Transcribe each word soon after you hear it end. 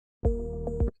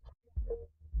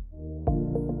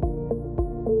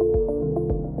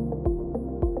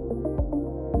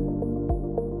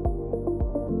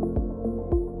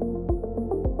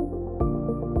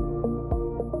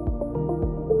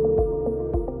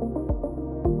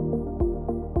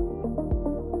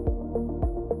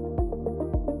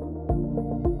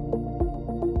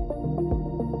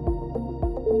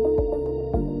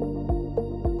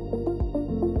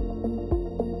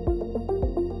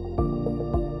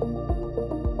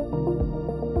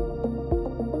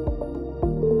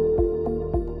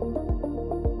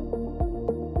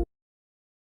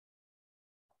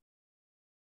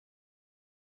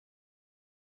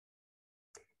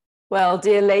Well,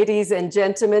 dear ladies and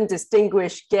gentlemen,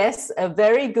 distinguished guests, a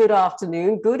very good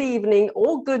afternoon, good evening,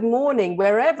 or good morning,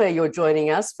 wherever you're joining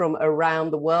us from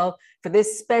around the world for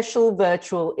this special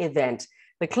virtual event,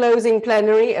 the closing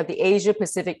plenary of the Asia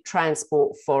Pacific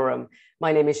Transport Forum.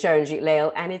 My name is Sharanjit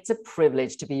Lail, and it's a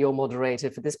privilege to be your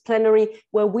moderator for this plenary,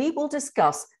 where we will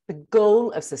discuss the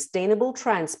goal of sustainable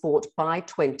transport by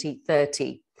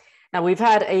 2030. Now, we've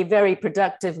had a very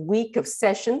productive week of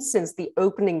sessions since the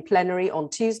opening plenary on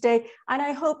Tuesday, and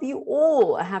I hope you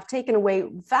all have taken away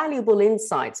valuable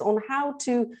insights on how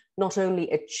to not only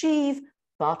achieve,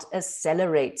 but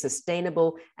accelerate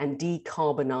sustainable and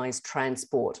decarbonized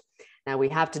transport. Now, we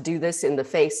have to do this in the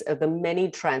face of the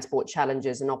many transport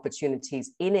challenges and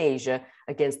opportunities in Asia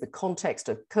against the context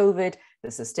of COVID,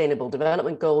 the Sustainable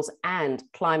Development Goals, and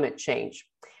climate change.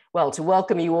 Well, to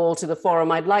welcome you all to the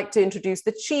forum, I'd like to introduce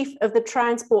the Chief of the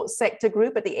Transport Sector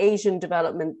Group at the Asian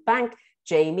Development Bank,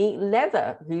 Jamie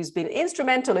Leather, who's been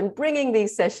instrumental in bringing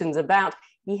these sessions about.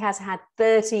 He has had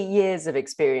 30 years of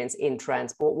experience in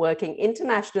transport, working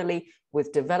internationally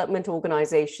with development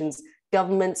organizations,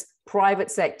 governments, private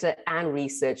sector, and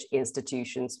research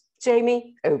institutions.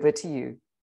 Jamie, over to you.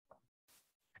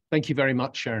 Thank you very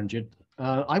much, Sharanjit.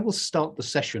 I will start the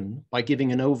session by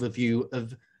giving an overview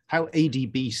of how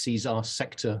ADB sees our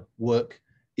sector work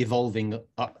evolving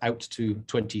out to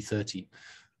 2030.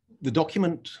 The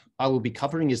document I will be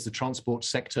covering is the Transport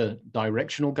Sector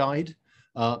Directional Guide.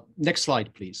 Next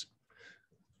slide, please.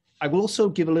 I will also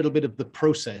give a little bit of the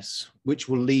process which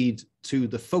will lead to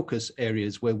the focus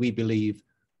areas where we believe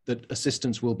that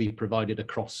assistance will be provided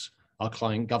across our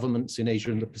client governments in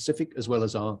Asia and the Pacific, as well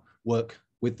as our work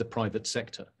with the private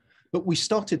sector. But we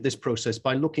started this process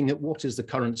by looking at what is the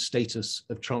current status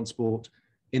of transport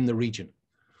in the region.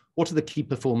 What are the key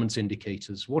performance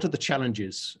indicators? What are the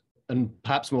challenges? And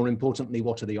perhaps more importantly,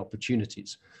 what are the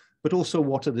opportunities? But also,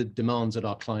 what are the demands that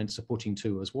our clients are putting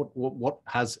to us? What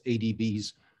has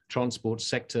ADB's transport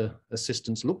sector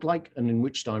assistance look like, and in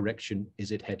which direction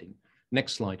is it heading?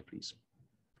 Next slide, please.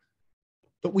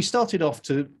 But we started off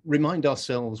to remind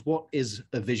ourselves, what is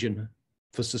a vision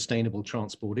for sustainable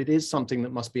transport? It is something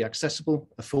that must be accessible,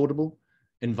 affordable,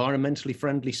 environmentally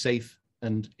friendly, safe,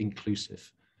 and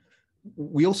inclusive.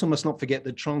 We also must not forget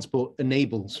that transport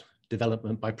enables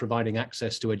development by providing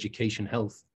access to education,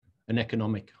 health, and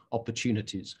economic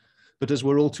opportunities. But as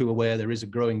we're all too aware, there is a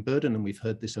growing burden, and we've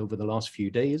heard this over the last few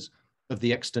days, of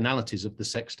the externalities of the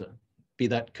sector, be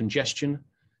that congestion,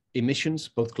 emissions,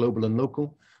 both global and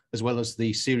local, as well as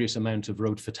the serious amount of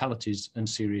road fatalities and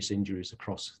serious injuries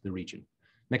across the region.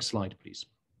 Next slide, please.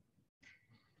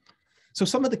 So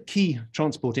some of the key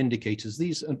transport indicators,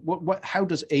 how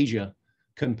does Asia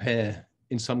compare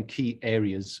in some key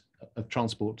areas of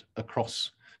transport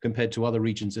across compared to other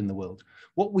regions in the world?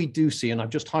 What we do see, and I've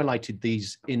just highlighted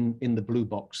these in the blue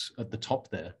box at the top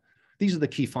there, these are the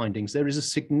key findings. There is a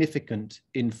significant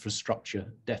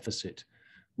infrastructure deficit.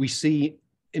 We see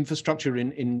infrastructure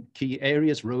in key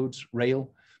areas, roads, rail,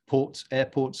 ports,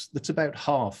 airports, that's about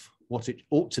half what it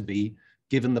ought to be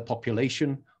given the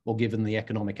population or given the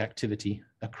economic activity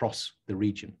across the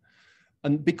region.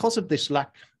 And because of this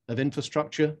lack of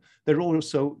infrastructure, there are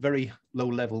also very low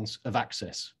levels of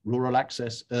access, rural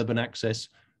access, urban access,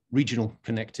 regional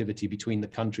connectivity between the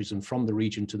countries and from the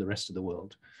region to the rest of the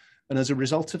world. And as a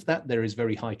result of that, there is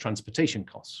very high transportation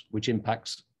costs, which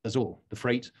impacts us all, the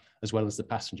freight as well as the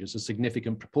passengers. A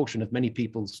significant proportion of many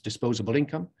people's disposable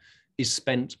income is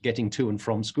spent getting to and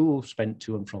from school, spent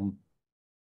to and from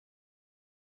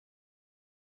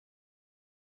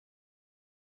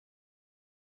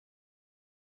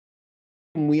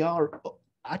we are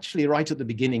actually right at the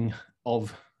beginning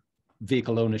of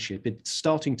vehicle ownership. It's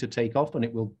starting to take off, and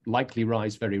it will likely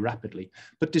rise very rapidly.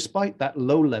 But despite that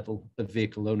low level of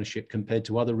vehicle ownership compared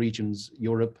to other regions,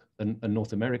 Europe and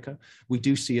North America, we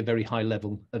do see a very high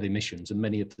level of emissions, and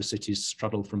many of the cities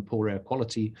struggle from poor air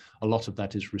quality. A lot of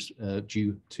that is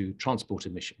due to transport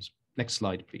emissions. Next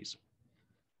slide, please.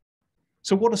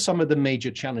 So what are some of the major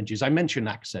challenges? I mentioned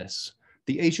access.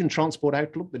 The Asian Transport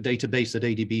Outlook, the database that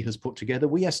ADB has put together,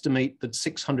 we estimate that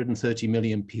 630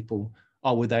 million people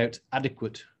are without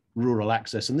adequate rural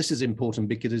access. And this is important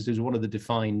because it is one of the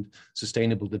defined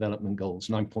Sustainable Development Goals,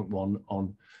 9.1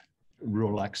 on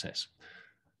rural access.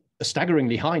 A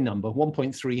staggeringly high number,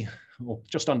 1.3 or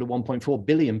just under 1.4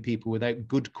 billion people without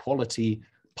good quality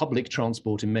public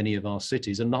transport in many of our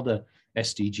cities, another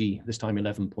SDG, this time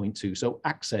 11.2. So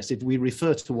access, if we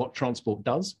refer to what transport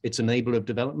does, it's an enabler of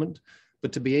development.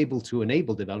 But to be able to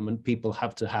enable development, people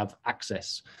have to have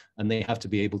access, and they have to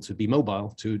be able to be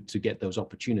mobile to get those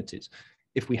opportunities.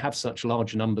 If we have such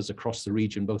large numbers across the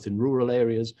region, both in rural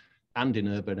areas and in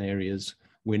urban areas,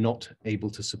 we're not able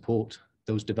to support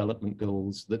those development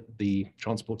goals that the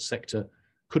transport sector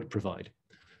could provide.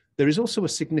 There is also a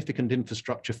significant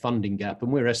infrastructure funding gap,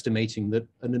 and we're estimating that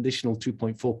an additional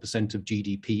 2.4% of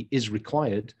GDP is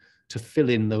required to fill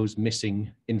in those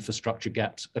missing infrastructure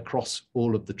gaps across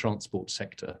all of the transport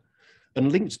sector.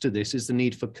 And linked to this is the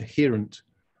need for coherent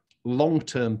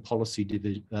long-term policy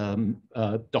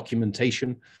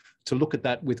documentation to look at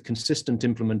that with consistent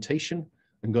implementation,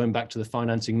 and going back to the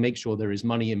financing, make sure there is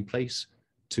money in place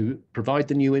to provide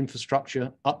the new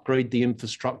infrastructure, upgrade the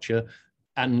infrastructure,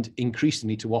 and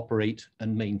increasingly to operate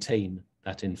and maintain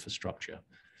that infrastructure.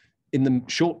 In the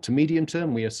short to medium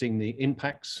term, we are seeing the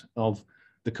impacts of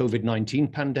the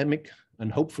COVID-19 pandemic,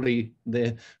 and hopefully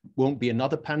there won't be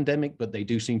another pandemic, but they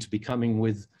do seem to be coming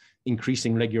with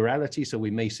increasing regularity, so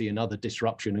we may see another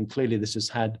disruption. And clearly this has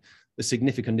had a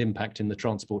significant impact in the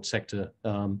transport sector,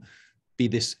 be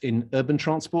this in urban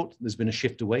transport. There's been a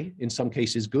shift away, in some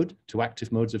cases good, to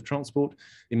active modes of transport,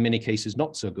 in many cases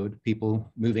not so good,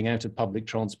 people moving out of public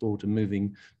transport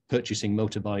and purchasing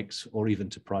motorbikes or even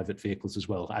to private vehicles as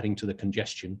well, adding to the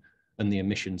congestion and the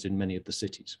emissions in many of the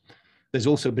cities. There's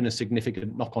also been a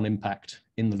significant knock-on impact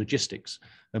in the logistics,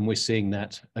 and we're seeing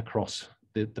that across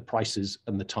the prices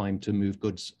and the time to move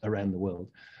goods around the world.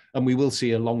 And we will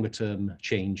see a longer-term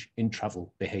change in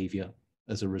travel behavior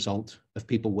as a result of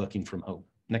people working from home.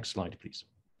 Next slide, please.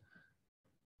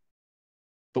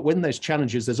 But when there's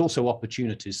challenges, there's also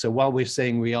opportunities. So while we're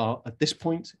saying we are at this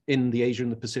point in the Asia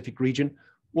and the Pacific region,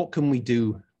 what can we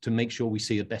do to make sure we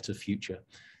see a better future?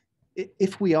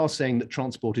 If we are saying that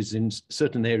transport is in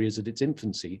certain areas at its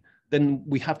infancy, then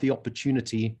we have the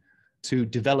opportunity to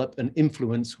develop and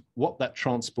influence what that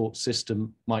transport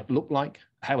system might look like,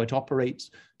 how it operates,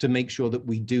 to make sure that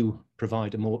we do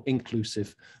provide a more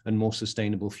inclusive and more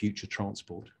sustainable future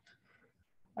transport.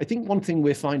 I think one thing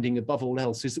we're finding above all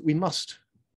else is that we must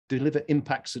deliver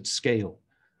impacts at scale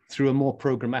through a more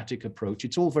programmatic approach.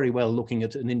 It's all very well looking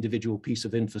at an individual piece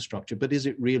of infrastructure, but is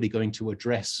it really going to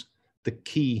address the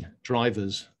key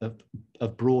drivers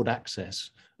of broad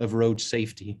access, of road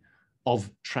safety,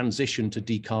 of transition to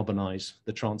decarbonize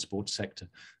the transport sector?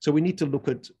 So we need to look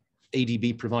at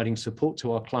ADB providing support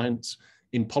to our clients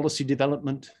in policy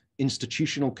development,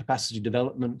 institutional capacity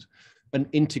development, and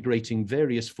integrating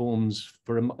various forms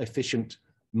for an efficient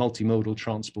multimodal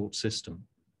transport system.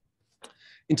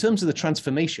 In terms of the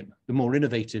transformation, the more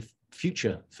innovative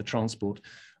future for transport,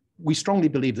 we strongly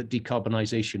believe that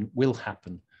decarbonization will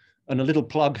happen. And a little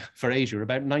plug for Asia,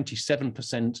 about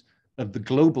 97% of the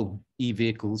global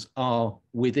e-vehicles are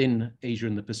within Asia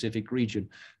and the Pacific region,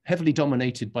 heavily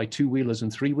dominated by two-wheelers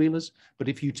and three-wheelers. But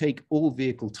if you take all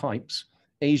vehicle types,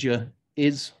 Asia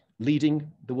is leading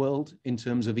the world in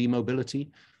terms of e-mobility,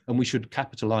 and we should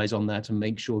capitalize on that and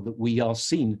make sure that we are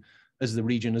seen as the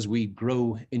region as we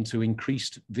grow into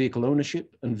increased vehicle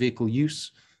ownership and vehicle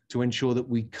use, to ensure that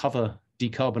we cover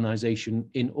decarbonization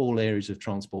in all areas of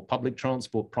transport, public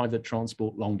transport, private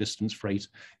transport, long distance freight,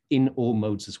 in all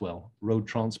modes as well, road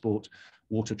transport,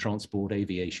 water transport,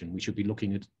 aviation. We should be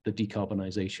looking at the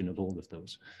decarbonization of all of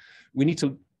those. We need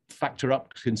to factor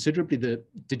up considerably the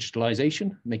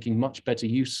digitalization, making much better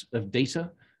use of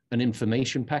data and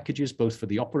information packages, both for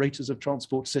the operators of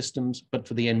transport systems, but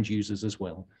for the end users as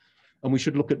well. And we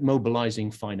should look at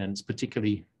mobilizing finance,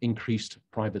 particularly increased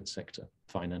private sector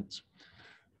finance.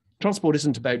 Transport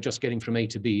isn't about just getting from A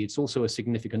to B, it's also a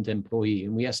significant employee,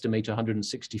 and we estimate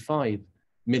 165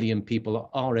 million people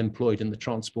are employed in the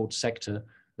transport sector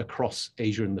across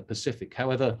Asia and the Pacific.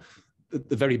 However,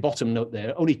 the very bottom note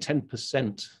there, only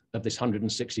 10% of this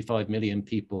 165 million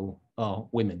people are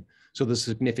women. So there's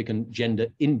significant gender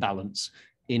imbalance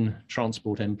in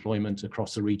transport employment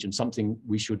across the region, something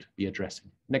we should be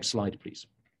addressing. Next slide, please.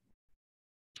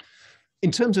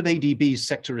 In terms of ADB's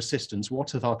sector assistance, what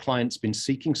have our clients been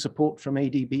seeking support from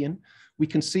ADB in? We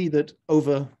can see that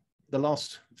over the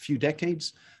last few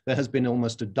decades, there has been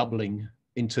almost a doubling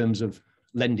in terms of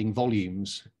lending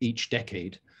volumes each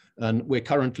decade. And we're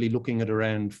currently looking at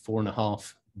around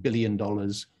 $4.5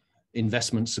 billion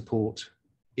investment support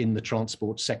in the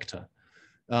transport sector.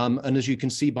 And as you can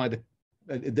see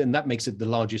then that makes it the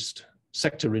largest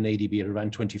sector in ADB at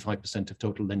around 25% of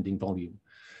total lending volume.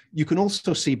 You can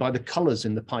also see by the colors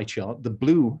in the pie chart, the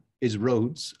blue is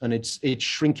roads, and it's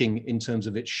shrinking in terms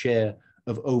of its share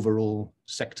of overall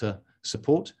sector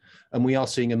support. And we are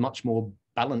seeing a much more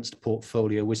balanced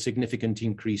portfolio with significant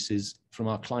increases from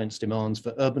our clients' demands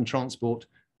for urban transport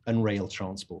and rail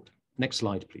transport. Next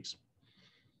slide, please.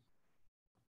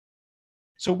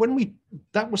 So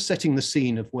that was setting the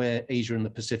scene of where Asia and the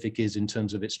Pacific is in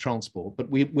terms of its transport, but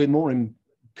we're more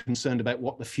concerned about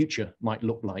what the future might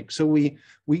look like. So we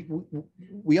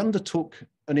undertook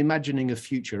an imagining of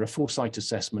future, a foresight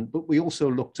assessment, but we also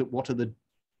looked at what are the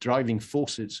driving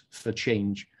forces for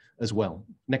change as well.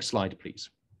 Next slide, please.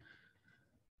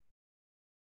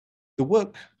 The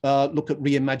work looked at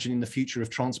reimagining the future of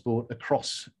transport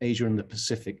across Asia and the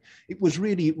Pacific. It was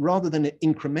really, rather than an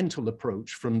incremental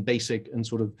approach from basic and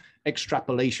sort of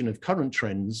extrapolation of current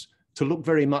trends, to look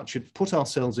very much at put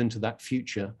ourselves into that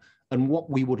future and what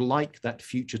we would like that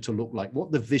future to look like,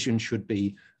 what the vision should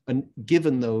be, and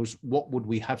given those, what would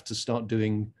we have to start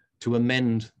doing to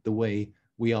amend the way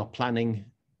we are planning,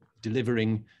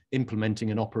 delivering,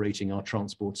 implementing and operating our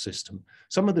transport system.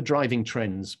 Some of the driving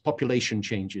trends: population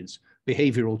changes,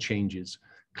 behavioral changes,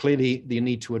 clearly the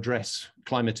need to address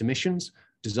climate emissions,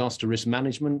 disaster risk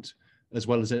management, as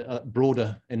well as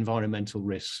broader environmental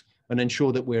risks, and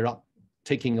ensure that we're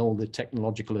taking all the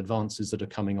technological advances that are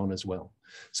coming on as well.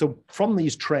 So from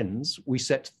these trends, we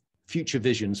set future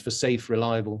visions for safe,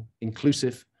 reliable,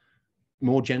 inclusive,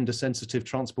 more gender sensitive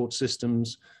transport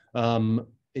systems,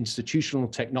 institutional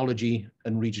technology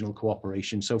and regional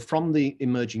cooperation. So from the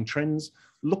emerging trends,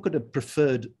 look at a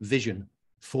preferred vision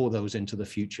for those into the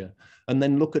future, and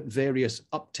then look at various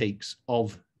uptakes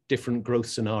of different growth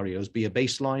scenarios, be a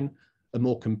baseline, a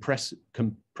more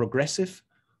progressive,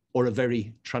 or a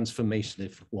very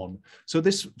transformative one. So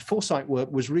this foresight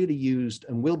work was really used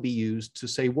and will be used to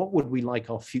say, what would we like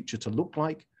our future to look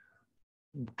like?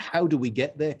 How do we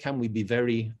get there? Can we be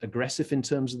very aggressive in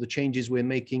terms of the changes we're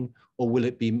making, or will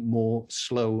it be more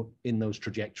slow in those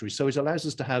trajectories? So it allows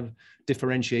us to have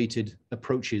differentiated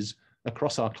approaches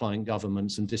across our client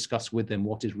governments and discuss with them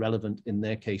what is relevant in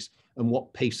their case and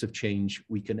what pace of change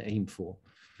we can aim for.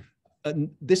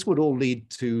 And this would all lead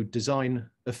to design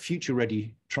of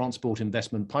future-ready transport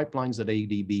investment pipelines that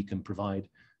ADB can provide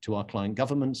to our client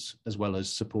governments, as well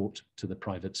as support to the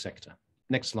private sector.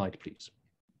 Next slide, please.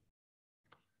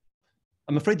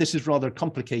 I'm afraid this is rather a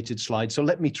complicated slide, so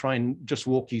let me try and just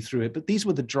walk you through it. But these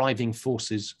were the driving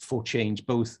forces for change,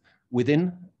 both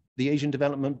within the Asian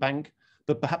Development Bank,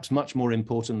 but perhaps much more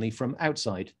importantly, from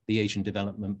outside the Asian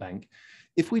Development Bank.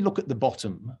 If we look at the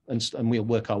bottom and we'll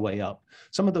work our way up,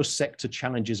 some of those sector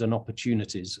challenges and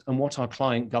opportunities and what our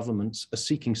client governments are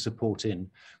seeking support in.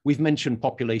 We've mentioned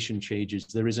population changes.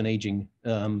 There is an aging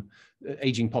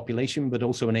population, but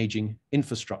also an aging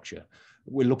infrastructure.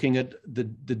 We're looking at the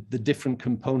different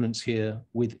components here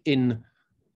within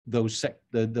those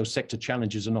sector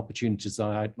challenges and opportunities that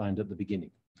I outlined at the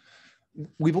beginning.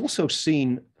 We've also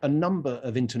seen a number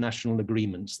of international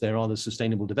agreements. There are the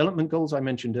Sustainable Development Goals I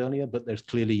mentioned earlier, but there's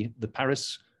clearly the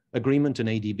Paris Agreement, and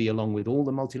ADB, along with all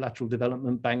the multilateral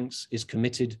development banks, is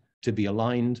committed to be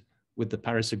aligned with the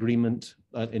Paris Agreement.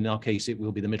 In our case, it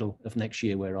will be the middle of next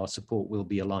year where our support will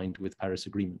be aligned with Paris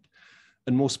Agreement.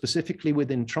 And more specifically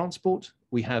within transport,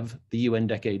 we have the UN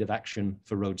Decade of Action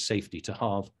for Road Safety to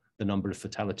halve the number of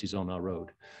fatalities on our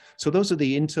road. So those are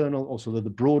the internal, also the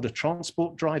broader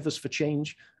transport drivers for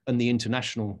change, and the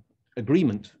international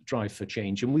agreement drive for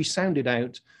change. And we sounded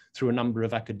out through a number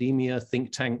of academia,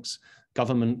 think tanks,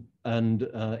 government and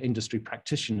industry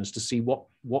practitioners to see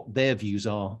what their views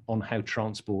are on how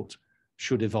transport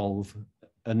should evolve.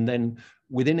 And then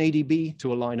within ADB,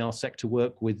 to align our sector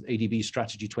work with ADB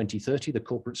Strategy 2030, the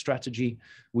corporate strategy,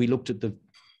 we looked at the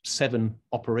 7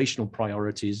 operational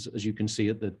priorities, as you can see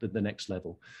at the next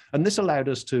level. And this allowed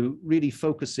us to really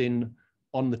focus in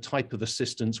on the type of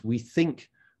assistance we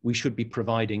think we should be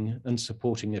providing and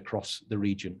supporting across the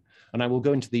region. And I will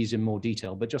go into these in more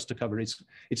detail, but just to cover,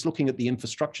 it's looking at the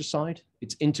infrastructure side,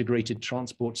 it's integrated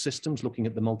transport systems, looking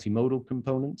at the multimodal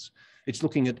components, it's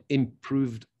looking at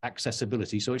improved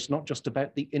accessibility. So it's not just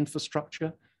about the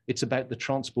infrastructure, it's about the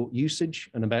transport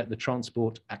usage and about the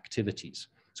transport activities.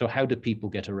 So how do people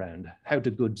get around? How do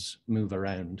goods move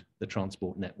around the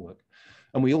transport network?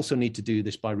 And we also need to do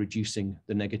this by reducing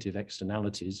the negative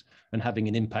externalities and having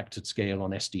an impact at scale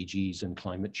on SDGs and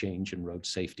climate change and road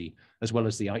safety, as well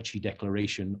as the Aichi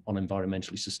Declaration on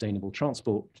Environmentally Sustainable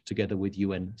Transport together with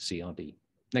UN CRD.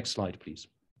 Next slide, please.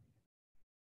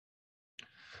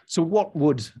 So what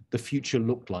would the future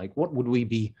look like? What would we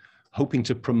be hoping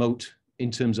to promote in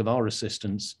terms of our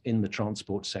assistance in the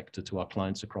transport sector to our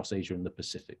clients across Asia and the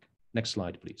Pacific? Next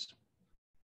slide, please.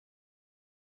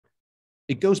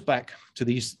 It goes back to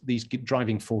these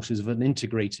driving forces of an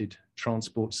integrated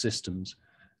transport systems.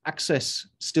 Access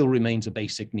still remains a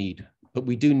basic need, but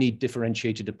we do need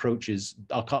differentiated approaches.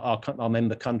 Our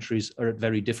member countries are at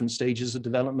very different stages of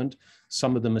development.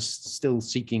 Some of them are still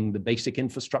seeking the basic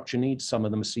infrastructure needs. Some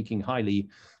of them are seeking highly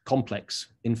complex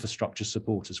infrastructure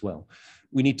support as well.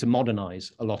 We need to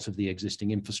modernize a lot of the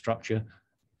existing infrastructure.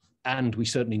 And we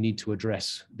certainly need to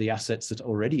address the assets that are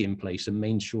already in place and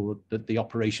make sure that the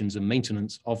operations and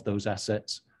maintenance of those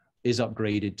assets is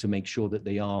upgraded to make sure that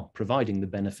they are providing the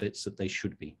benefits that they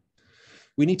should be.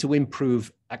 We need to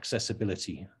improve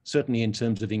accessibility, certainly in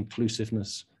terms of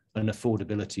inclusiveness and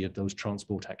affordability of those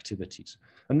transport activities.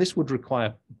 And this would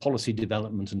require policy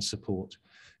development and support.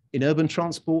 In urban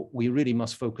transport, we really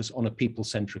must focus on a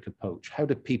people-centric approach. How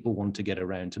do people want to get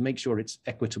around to make sure it's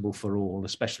equitable for all,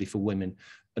 especially for women,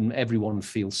 and everyone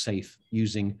feels safe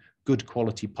using good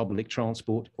quality public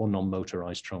transport or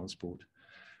non-motorized transport?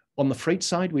 On the freight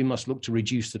side, we must look to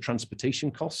reduce the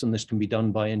transportation costs, and this can be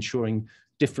done by ensuring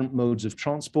different modes of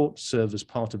transport serve as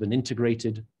part of an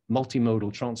integrated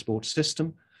multimodal transport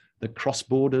system that cross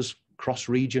borders, cross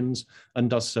regions, and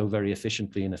does so very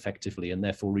efficiently and effectively, and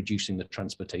therefore reducing the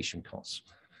transportation costs.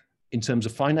 In terms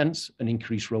of finance, an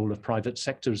increased role of private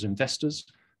sector as investors,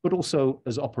 but also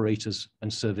as operators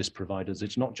and service providers.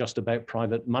 It's not just about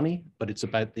private money, but it's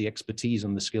about the expertise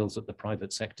and the skills that the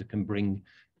private sector can bring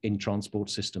in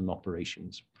transport system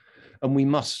operations. And we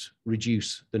must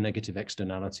reduce the negative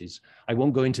externalities. I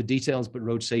won't go into details, but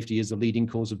road safety is the leading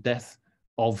cause of death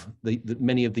of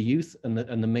many of the youth and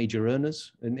the major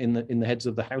earners in the heads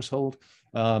of the household,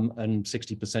 and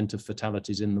 60% of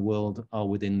fatalities in the world are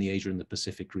within the Asia and the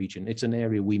Pacific region. It's an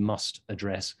area we must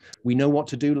address. We know what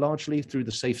to do largely through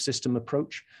the safe system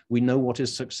approach. We know what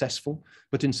is successful,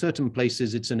 but in certain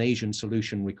places it's an Asian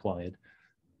solution required.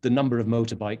 The number of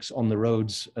motorbikes on the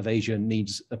roads of Asia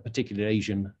needs a particular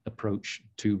Asian approach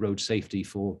to road safety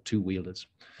for two-wheelers.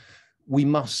 We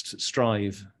must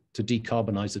strive to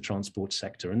decarbonize the transport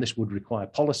sector, and this would require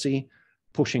policy,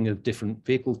 pushing of different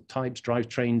vehicle types,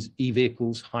 drivetrains,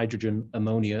 e-vehicles, hydrogen,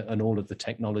 ammonia, and all of the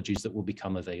technologies that will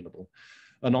become available.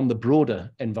 And on the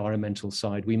broader environmental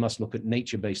side, we must look at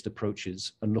nature-based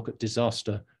approaches and look at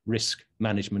disaster risk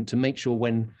management to make sure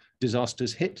when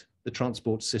disasters hit, the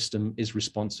transport system is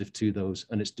responsive to those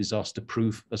and it's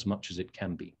disaster-proof as much as it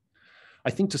can be.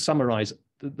 I think to summarize,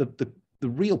 the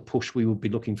real push we will be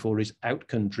looking for is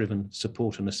outcome-driven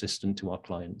support and assistance to our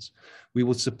clients. We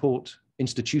will support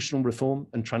institutional reform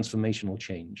and transformational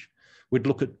change. We'd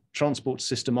look at transport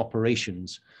system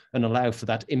operations and allow for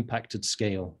that impact at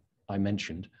scale I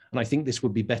mentioned. And I think this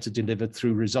would be better delivered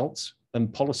through results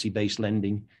and policy-based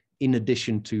lending in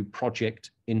addition to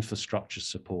project infrastructure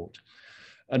support.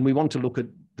 And we want to look at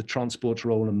the transport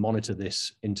role and monitor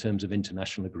this in terms of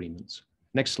international agreements.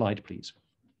 Next slide, please.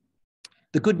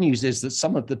 The good news is that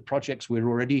some of the projects we're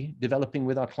already developing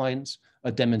with our clients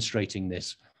are demonstrating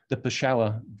this. The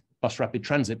Peshawar Bus Rapid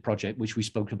Transit project, which we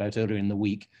spoke about earlier in the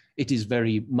week, it is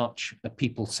very much a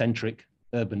people-centric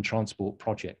urban transport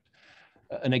project.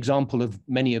 An example of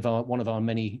one of our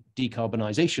many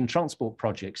decarbonisation transport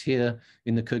projects here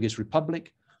in the Kyrgyz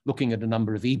Republic, looking at a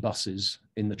number of e-buses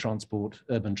in the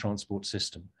urban transport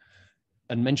system.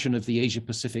 And mention of the Asia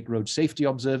Pacific Road Safety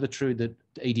Observatory that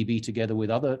ADB together with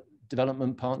other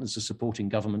development partners are supporting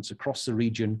governments across the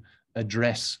region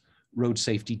address road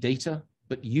safety data,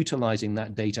 but utilizing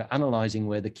that data, analyzing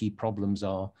where the key problems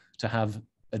are to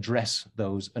address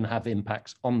those and have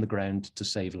impacts on the ground to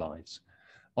save lives.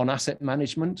 On asset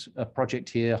management, a project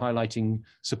here highlighting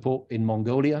support in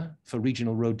Mongolia for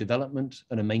regional road development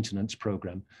and a maintenance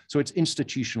program. So it's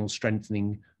institutional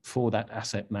strengthening for that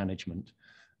asset management.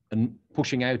 And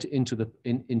pushing out into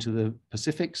the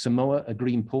Pacific, Samoa, a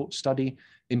green port study,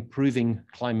 improving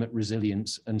climate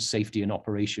resilience and safety and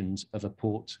operations of a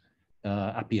port,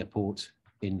 Apia port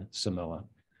in Samoa.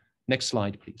 Next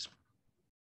slide, please.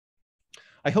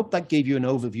 I hope that gave you an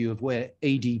overview of where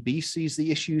ADB sees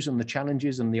the issues and the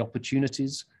challenges and the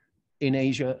opportunities in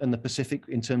Asia and the Pacific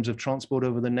in terms of transport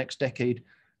over the next decade,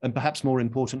 and perhaps more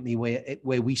importantly,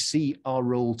 where we see our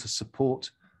role to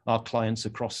support our clients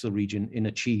across the region in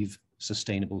achieve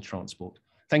sustainable transport.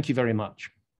 Thank you very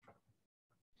much.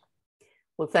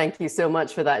 Well, thank you so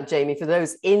much for that, Jamie, for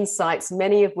those insights,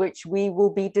 many of which we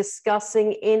will be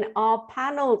discussing in our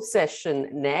panel session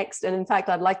next. And in fact,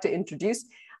 I'd like to introduce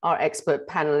our expert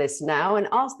panelists now and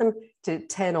ask them to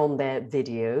turn on their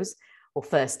videos. Well,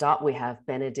 first up, we have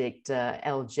Benedict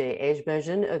L.J.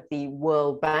 Ejbergen of the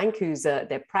World Bank, who's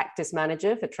their practice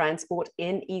manager for transport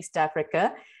in East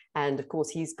Africa. And of course,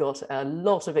 he's got a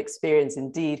lot of experience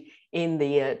indeed in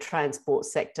the transport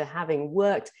sector, having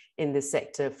worked in this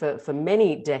sector for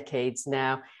many decades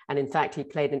now. And in fact, he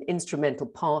played an instrumental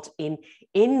part in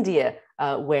India,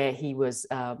 where he was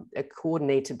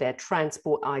coordinated their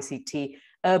transport, ICT,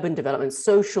 urban development,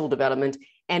 social development,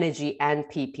 energy and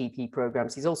PPP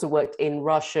programs. He's also worked in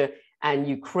Russia and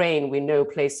Ukraine. We know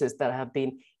places that have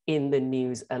been in the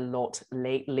news a lot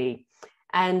lately.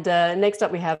 And next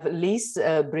up, we have Lise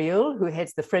Briol, who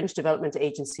heads the French Development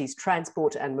Agency's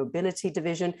Transport and Mobility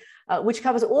Division, which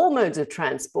covers all modes of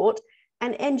transport.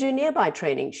 And engineer by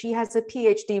training, she has a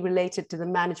PhD related to the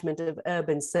management of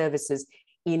urban services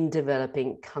in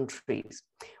developing countries.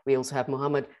 We also have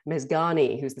Mohammed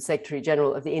Mezgani, who's the Secretary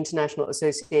General of the International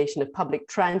Association of Public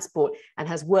Transport and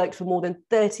has worked for more than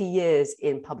 30 years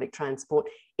in public transport,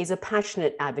 is a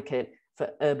passionate advocate for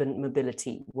urban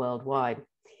mobility worldwide.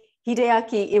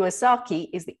 Hideaki Iwasaki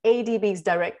is the ADB's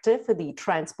Director for the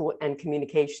Transport and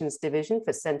Communications Division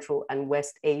for Central and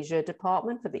West Asia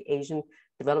Department for the Asian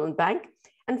Development Bank.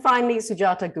 And finally,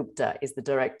 Sujata Gupta is the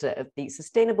Director of the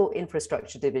Sustainable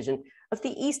Infrastructure Division of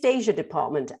the East Asia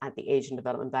Department at the Asian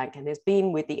Development Bank and has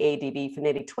been with the ADB for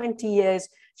nearly 20 years.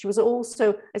 She was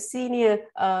also a senior,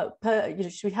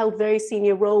 she held very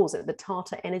senior roles at the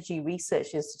Tata Energy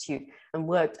Research Institute and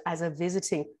worked as a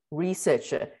visiting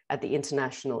researcher at the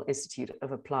International Institute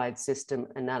of Applied System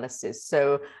Analysis.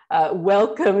 So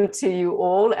welcome to you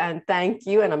all and thank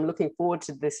you. And I'm looking forward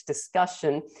to this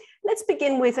discussion. Let's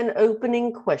begin with an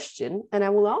opening question, and I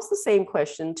will ask the same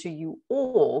question to you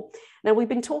all. Now, we've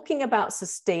been talking about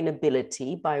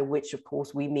sustainability, by which, of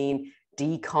course, we mean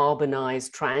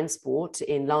decarbonize transport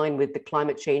in line with the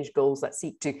climate change goals that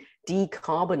seek to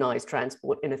decarbonize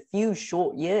transport in a few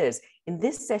short years. In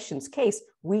this session's case,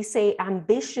 we say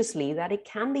ambitiously that it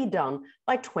can be done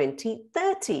by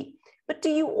 2030. But do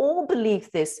you all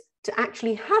believe this to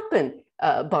actually happen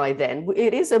by then?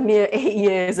 It is a mere 8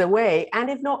 years away. And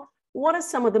if not, what are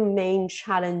some of the main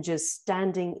challenges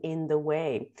standing in the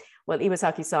way? Well,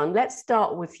 Iwasaki-san, let's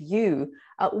start with you.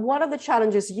 What are the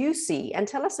challenges you see? And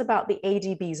tell us about the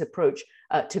ADB's approach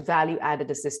to value-added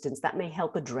assistance that may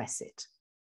help address it.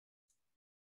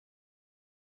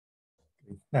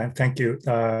 Thank you,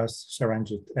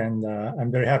 Saranjit. And I'm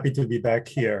very happy to be back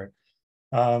here.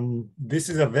 This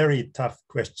is a very tough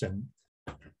question.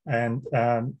 And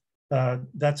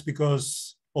that's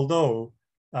because although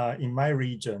in my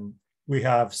region, we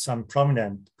have some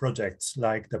prominent projects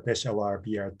like the Peshawar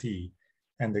BRT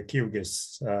and the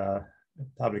Kyrgyz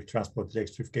public transport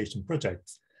electrification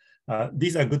projects.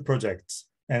 These are good projects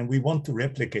and we want to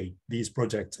replicate these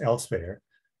projects elsewhere,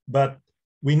 but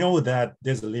we know that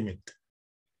there's a limit.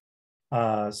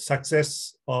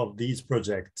 Success of these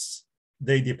projects,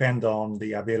 they depend on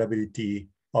the availability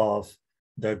of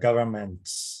the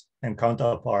government's and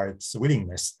counterparts'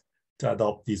 willingness to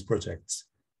adopt these projects,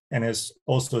 and as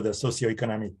also the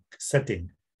socioeconomic setting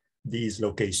these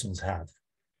locations have.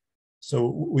 So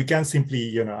we can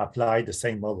simply, apply the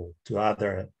same model to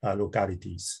other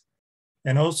localities.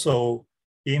 And also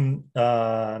in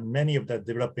many of the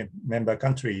development member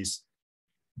countries,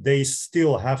 they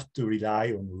still have to rely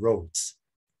on roads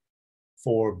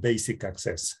for basic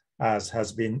access, as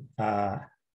has been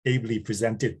ably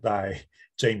presented by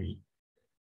Jamie.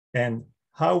 And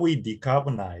how we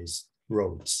decarbonize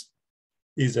roads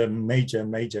is a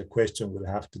major question we'll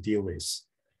have to deal with.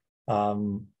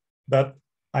 But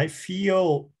I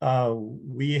feel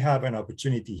we have an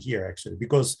opportunity here actually,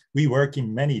 because we work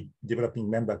in many developing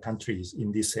member countries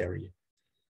in this area.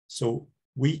 So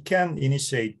we can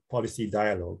initiate policy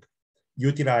dialogue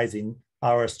utilizing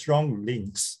our strong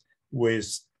links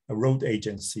with road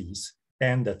agencies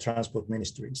and the transport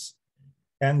ministries,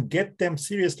 and get them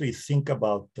seriously think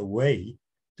about the way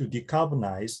to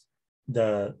decarbonize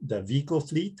the vehicle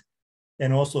fleet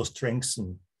and also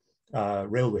strengthen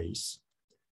railways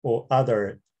or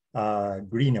other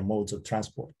greener modes of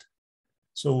transport.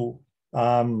 So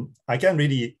I can't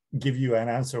really give you an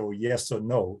answer or yes or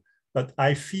no, but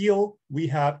I feel we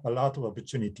have a lot of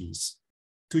opportunities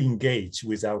to engage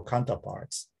with our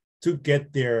counterparts to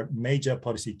get their major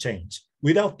policy change.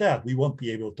 Without that, we won't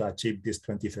be able to achieve this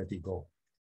 2030 goal.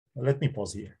 Let me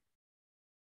pause here.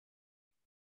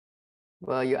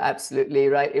 Well, you're absolutely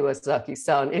right,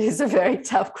 Iwasaki-san. It is a very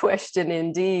tough question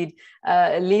indeed.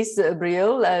 Lise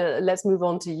Briol, let's move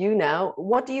on to you now.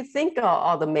 What do you think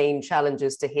are the main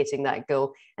challenges to hitting that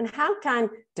goal? And how can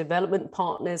development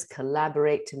partners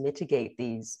collaborate to mitigate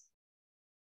these?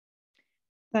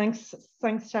 Thanks,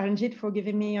 Saranjit, for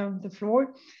giving me the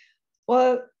floor.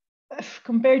 Well,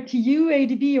 compared to you,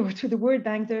 ADB, or to the World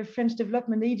Bank, the French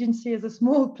Development Agency is a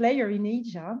small player in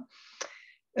Asia.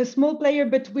 A small player,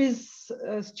 but with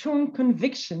strong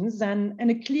convictions and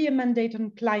a clear mandate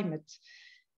on climate.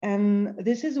 And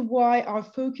this is why our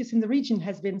focus in the region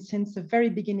has been since the very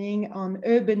beginning on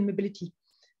urban mobility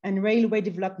and railway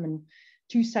development,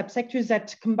 two subsectors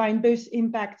that combine both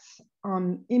impacts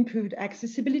on improved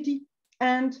accessibility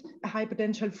and a high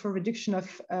potential for reduction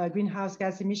of greenhouse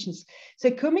gas emissions.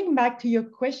 So coming back to your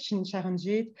question,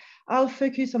 Sharanjit, I'll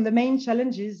focus on the main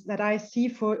challenges that I see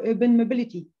for urban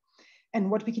mobility and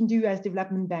what we can do as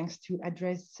development banks to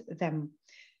address them.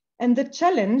 And the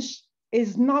challenge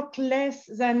is not less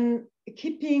than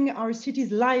keeping our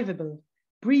cities livable,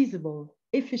 breathable,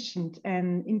 efficient,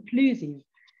 and inclusive.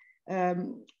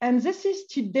 And this is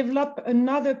to develop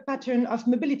another pattern of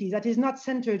mobility that is not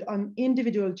centered on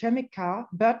individual thermic car,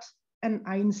 but, and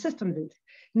I insist on this,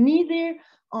 neither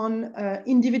on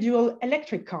individual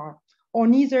electric car or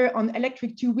neither on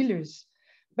electric two-wheelers,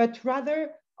 but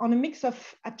rather on a mix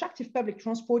of attractive public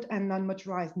transport and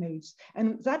non-motorized modes.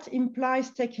 And that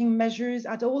implies taking measures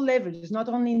at all levels, not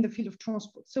only in the field of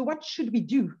transport. So what should we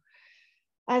do?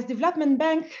 As development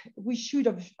bank, we should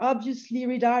obviously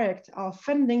redirect our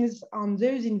fundings on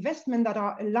those investments that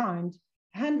are aligned,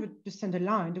 100%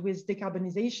 aligned with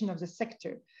decarbonization of the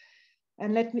sector.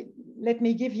 And let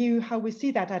me give you how we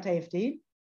see that at AFD.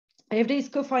 AFD is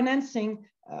co-financing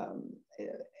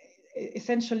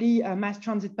essentially mass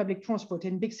transit public transport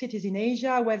in big cities in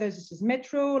Asia, whether this is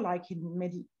metro, like in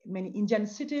many Indian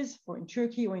cities, or in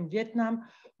Turkey or in Vietnam,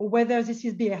 or whether this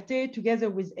is BRT together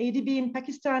with ADB in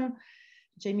Pakistan.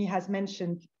 Jamie has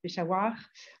mentioned Peshawar,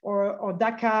 or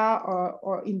Dhaka,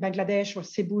 or in Bangladesh, or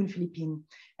Cebu in Philippines.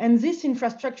 And this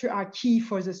infrastructure are key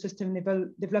for the sustainable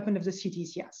development of the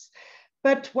cities, yes.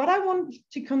 But what I want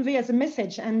to convey as a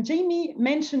message, and Jamie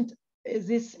mentioned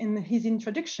this in his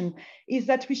introduction, is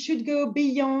that we should go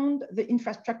beyond the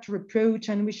infrastructure approach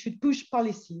and we should push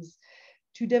policies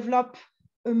to develop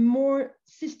a more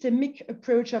systemic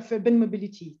approach of urban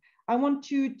mobility. I want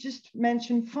to just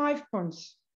mention 5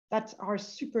 points that are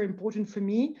super important for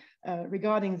me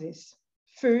regarding this.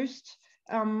 First,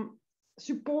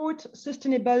 support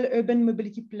sustainable urban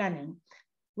mobility planning,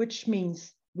 which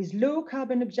means with low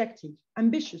carbon objective,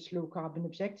 ambitious low carbon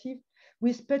objective,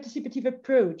 with participative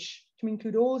approach to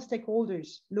include all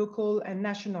stakeholders, local and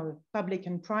national, public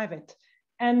and private,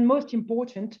 and most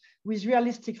important, with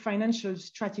realistic financial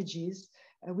strategies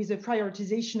with a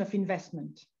prioritization of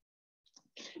investment.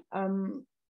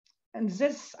 And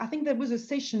this, I think there was a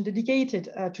session dedicated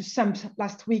to SUMP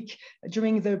last week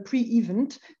during the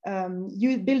pre-event,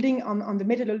 building on the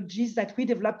methodologies that we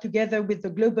developed together with the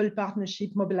global partnership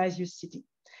Mobilize Your City.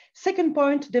 Second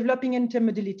point, developing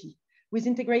intermodality with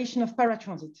integration of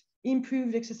paratransit,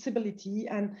 improved accessibility,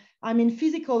 and I mean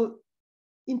physical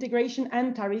integration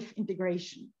and tariff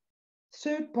integration.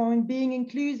 Third point, being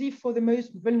inclusive for the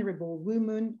most vulnerable,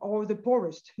 women or the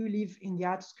poorest who live in the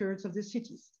outskirts of the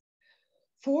cities.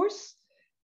 Fourth,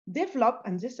 develop,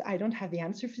 and this, I don't have the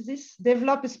answer for this,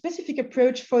 develop a specific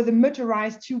approach for the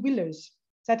motorized two-wheelers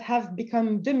that have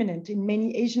become dominant in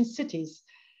many Asian cities.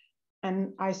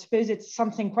 And I suppose it's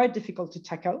something quite difficult to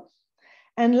tackle.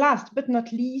 And last but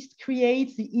not least,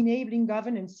 create the enabling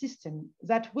governance system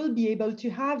that will be able to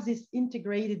have this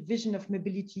integrated vision of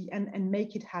mobility and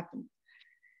make it happen.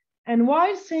 And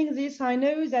while saying this, I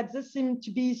know that this seems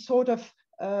to be sort of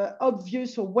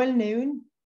obvious or well-known,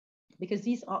 because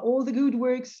these are all the good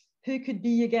works. Who could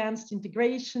be against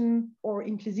integration or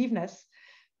inclusiveness?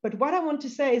 But what I want to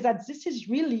say is that this is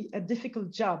really a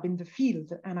difficult job in the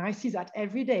field, and I see that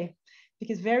every day,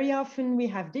 because very often we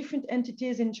have different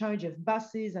entities in charge of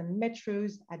buses and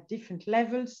metros at different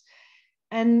levels.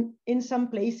 And in some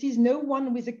places, no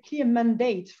one with a clear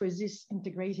mandate for this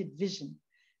integrated vision.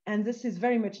 And this is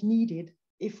very much needed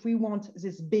if we want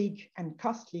this big and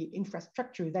costly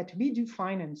infrastructure that we do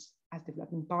finance as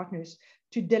development partners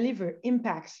to deliver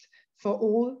impacts for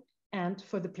all and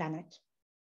for the planet.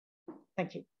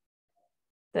 Thank you.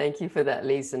 Thank you for that,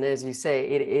 Lisa. And as you say,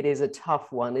 it is a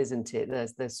tough one, isn't it?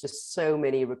 There's just so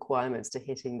many requirements to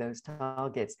hitting those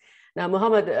targets. Now,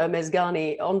 Mohammed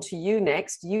Mezgani, on to you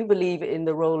next. You believe in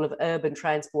the role of urban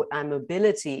transport and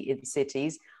mobility in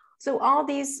cities. So are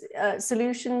these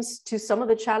solutions to some of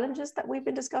the challenges that we've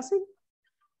been discussing?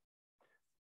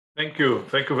 Thank you.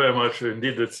 Thank you very much.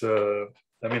 Indeed, it's,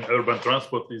 I mean, urban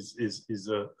transport is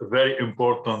a very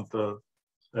important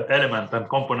element and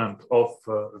component of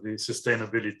the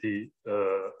sustainability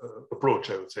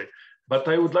approach, I would say. But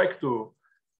I would like to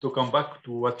come back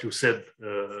to what you said,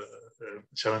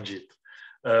 Sharanjit.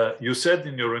 You said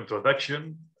in your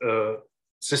introduction,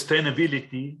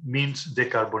 sustainability means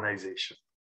decarbonization.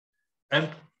 And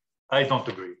I don't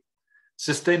agree.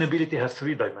 Sustainability has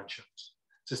 3 dimensions.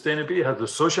 Sustainability has the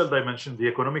social dimension, the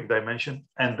economic dimension,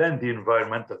 and then the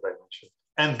environmental dimension.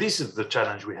 And this is the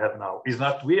challenge we have now, is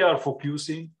that we are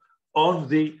focusing on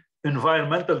the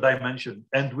environmental dimension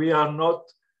and we are not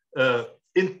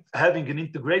having an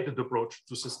integrated approach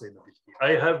to sustainability.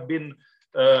 I have been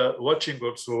watching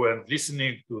also and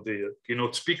listening to the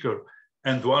keynote speaker,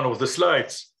 and one of the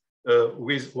slides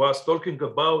was talking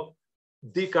about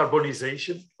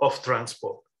decarbonization of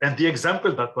transport. And the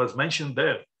example that was mentioned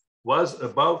there was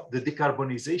about the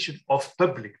decarbonization of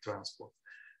public transport.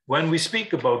 When we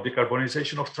speak about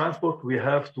decarbonization of transport, we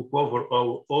have to cover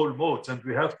all modes, and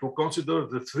we have to consider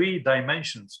the three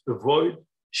dimensions: avoid,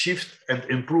 shift, and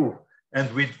improve. And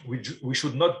we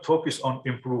should not focus on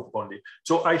improve only.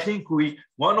 So I think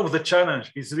one of the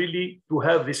challenge is really to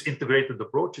have this integrated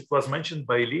approach. It was mentioned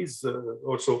by Liz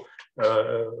also,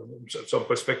 some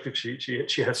perspective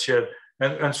she has shared.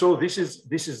 And so this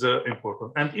is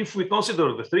important. And if we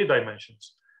consider the three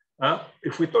dimensions,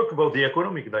 if we talk about the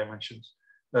economic dimension,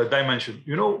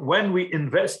 when we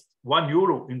invest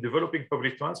 €1 in developing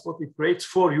public transport, it creates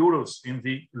 €4 in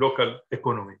the local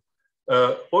economy.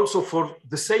 Also, for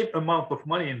the same amount of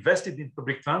money invested in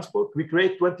public transport, we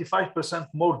create 25%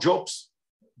 more jobs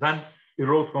than in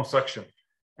road construction.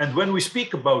 And when we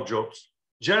speak about jobs,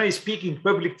 generally speaking,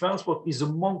 public transport is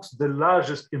amongst the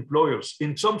largest employers.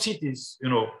 In some cities,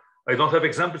 I don't have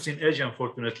examples in Asia,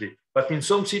 unfortunately, but in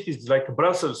some cities like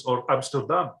Brussels or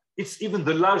Amsterdam, it's even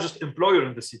the largest employer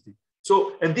in the city. So,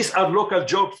 and these are local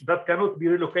jobs that cannot be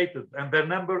relocated, and their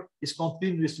number is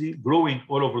continuously growing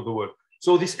all over the world.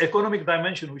 So this economic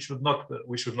dimension, we should not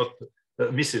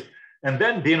miss it. And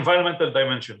then the environmental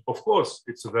dimension, of course,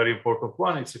 it's a very important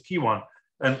one. It's a key one.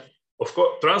 And of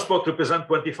course, transport represents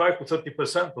 25 to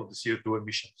 30% of the CO2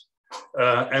 emissions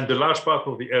and the large part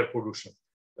of the air pollution.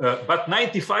 But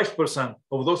 95%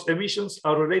 of those emissions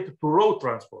are related to road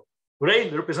transport. Rail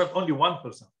represents only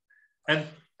 1%.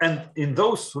 And in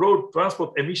those road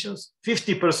transport emissions,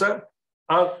 50%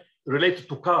 are related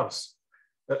to cars.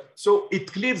 So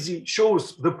it clearly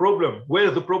shows the problem,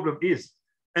 where the problem is.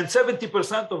 And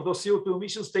 70% of those CO2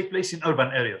 emissions take place in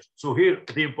urban areas. So here,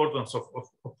 the importance of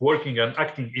working and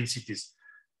acting in cities.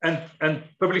 And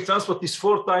public transport is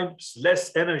 4 times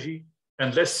less energy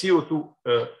and less CO2,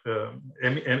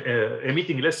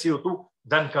 emitting less CO2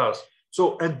 than cars.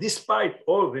 So, and despite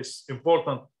all these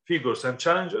important figures and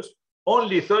challenges,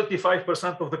 only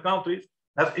 35% of the countries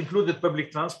have included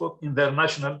public transport in their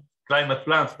national climate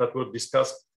plans that were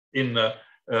discussed in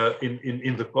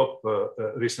the COP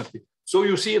recently. So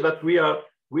you see that we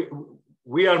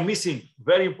are missing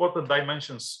very important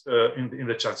dimensions in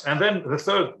the challenge. And then the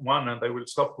third one, and I will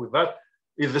stop with that,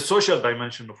 is the social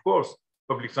dimension. Of course,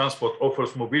 public transport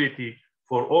offers mobility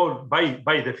for all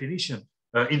by definition.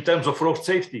 In terms of road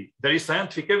safety, there is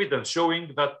scientific evidence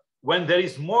showing that when there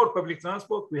is more public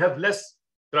transport, we have less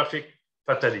traffic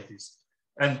fatalities.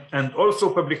 And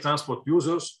also public transport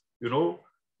users,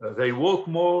 they walk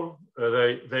more,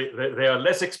 they are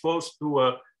less exposed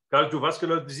to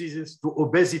cardiovascular diseases, to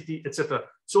obesity, etc.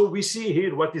 So we see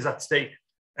here what is at stake.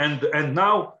 And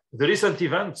now the recent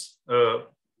events, the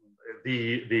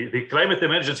climate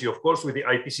emergency, of course, with the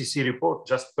IPCC report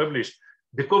just published,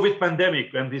 the COVID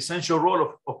pandemic and the essential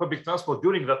role of public transport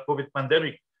during that COVID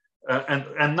pandemic,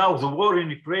 and now the war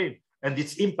in Ukraine and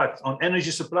its impact on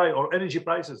energy supply or energy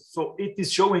prices. So it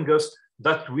is showing us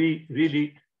that we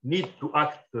really need to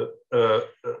act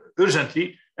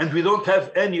urgently, and we don't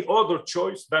have any other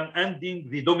choice than ending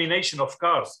the domination of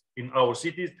cars in our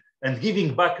cities and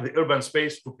giving back the urban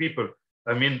space to people.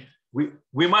 I mean,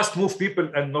 we must move people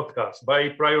and not cars by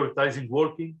prioritizing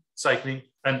walking, cycling,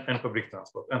 and public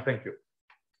transport. And thank you.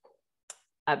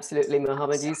 Absolutely,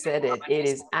 Mohammed, you said it. It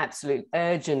is absolute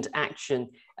urgent action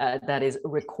that is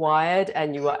required.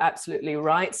 And you are absolutely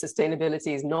right.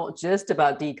 Sustainability is not just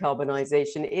about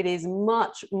decarbonization. It is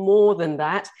much more than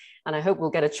that. And I hope we'll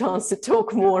get a chance to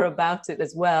talk more about it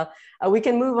as well. We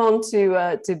can move on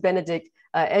to Benedict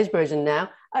Esbergen now.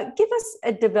 Give us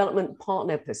a development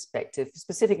partner perspective,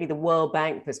 specifically the World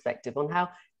Bank perspective, on how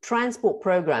transport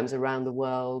programs around the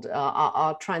world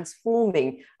are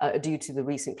transforming due to the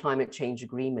recent climate change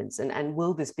agreements. And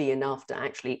will this be enough to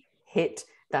actually hit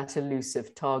that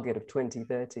elusive target of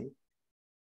 2030?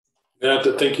 Yeah,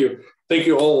 thank you. Thank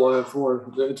you all for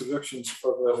the introductions,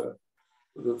 for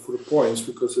the points,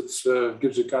 because it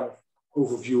gives a kind of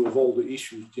overview of all the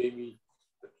issues. Jamie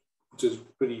put it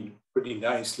pretty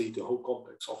nicely, the whole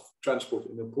context of transport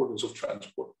and the importance of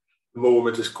transport. The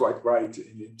moment is quite right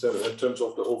in terms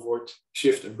of the avoid,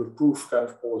 shift, and improve kind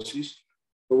of policies.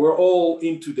 But we're all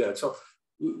into that. So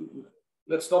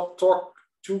let's not talk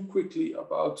too quickly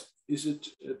about, is it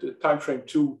the time frame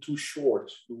too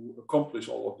short to accomplish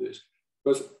all of this?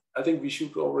 Because I think we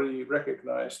should already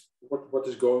recognize what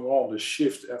is going on, the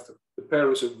shift after the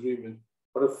Paris Agreement,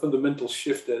 what a fundamental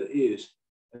shift that is,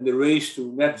 and the race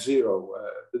to net zero,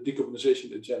 the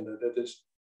decarbonization agenda that is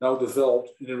now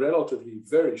developed in a relatively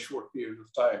very short period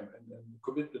of time and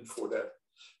commitment for that.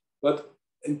 But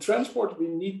in transport, we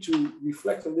need to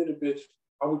reflect a little bit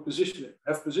how we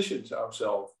have positioned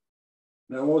ourselves.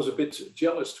 And I was a bit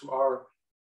jealous to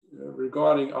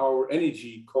regarding our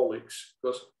energy colleagues,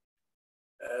 because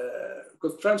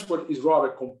transport is rather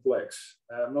complex.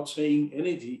 I'm not saying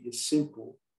energy is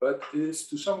simple, but it is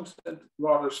to some extent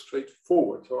rather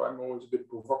straightforward. So I'm always a bit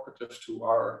provocative to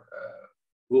our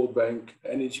World Bank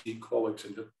energy colleagues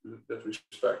in that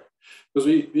respect, because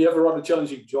we have a rather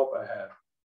challenging job ahead.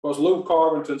 Because low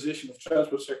carbon transition of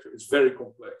transport sector is very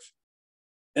complex.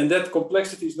 And that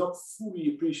complexity is not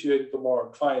fully appreciated by our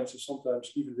clients and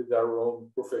sometimes even with our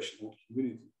own professional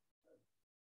community.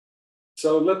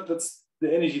 So that's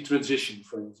the energy transition,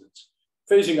 for instance.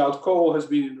 Phasing out coal has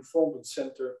been in the front and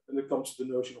center when it comes to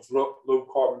the notion of low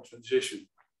carbon transition.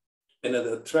 And it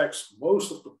attracts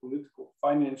most of the political,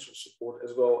 financial support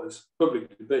as well as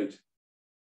public debate.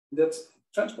 That's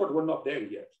transport, we're not there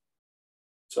yet.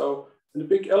 So, and the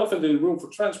big elephant in the room for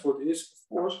transport is,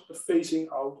 of course, the phasing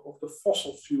out of the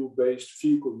fossil fuel-based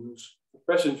vehicle use for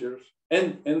passengers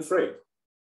and freight.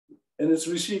 And it's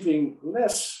receiving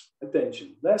less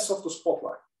attention, less of the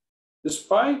spotlight,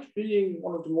 despite being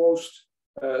one of the most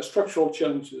structural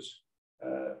challenges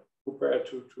compared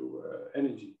to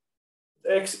energy.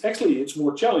 Actually, it's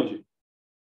more challenging.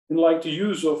 And like the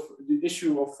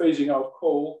issue of phasing out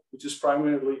coal, which is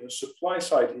primarily a supply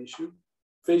side issue,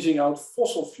 phasing out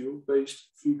fossil fuel-based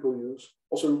vehicle use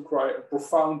also requires a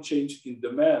profound change in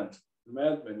demand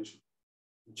management,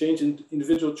 change in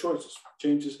individual choices,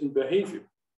 changes in behavior,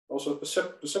 also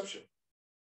perception.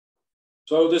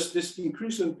 So this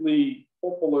increasingly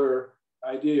popular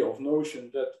idea of notion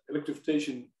that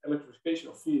electrification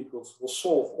of vehicles will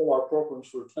solve all our problems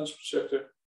for the transport sector,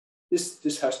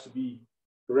 this has to be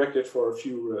corrected for a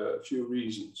few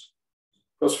reasons.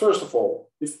 Because first of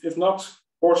all, if not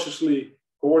cautiously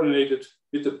coordinated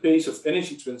with the pace of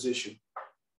energy transition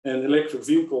and electric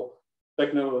vehicle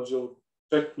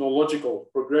technological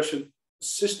progression,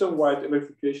 system-wide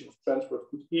electrification of transport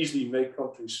could easily make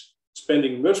countries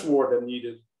spending much more than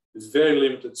needed with very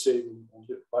limited saving on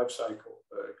the life cycle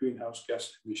greenhouse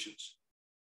gas emissions.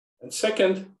 And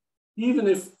second, even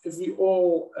if we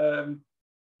all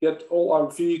get all our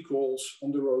vehicles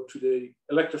on the road today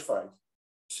electrified,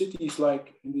 cities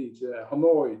like indeed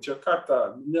Hanoi,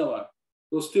 Jakarta, Manila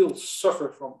will still suffer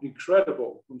from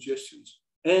incredible congestions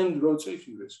and road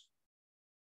safety risk.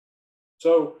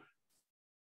 So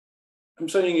I'm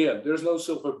saying again, there's no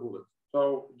silver bullet.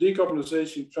 So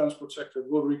decarbonization transport sector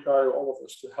will require all of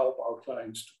us to help our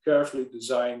clients to carefully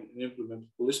design and implement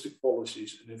holistic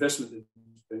policies and investment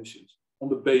interventions on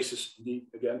the basis, indeed,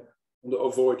 again, on the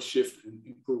avoid, shift, and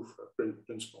improve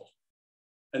principles.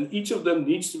 And each of them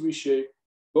needs to reshape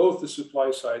both the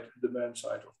supply side and demand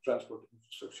side of transport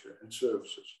infrastructure and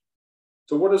services.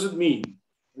 So what does it mean?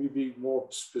 Let me be more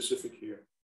specific here.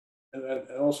 And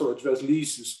also address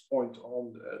Lisa's point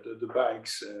on the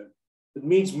bikes. It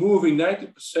means moving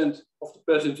 90% of the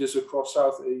passengers across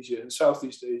South Asia and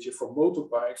Southeast Asia from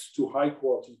motorbikes to high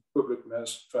quality public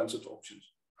mass transit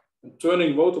options, and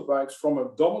turning motorbikes from a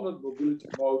dominant mobility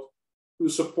mode to a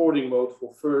supporting mode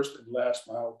for first and last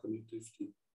mile connectivity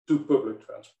to public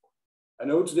transport. I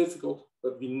know it's difficult,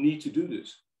 but we need to do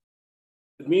this.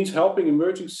 It means helping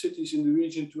emerging cities in the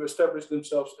region to establish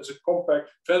themselves as a compact,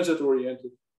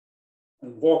 transit-oriented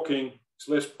and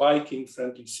walking/biking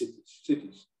friendly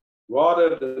cities,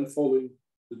 rather than following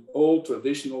the old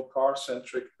traditional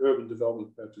car-centric urban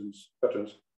development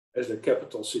patterns as the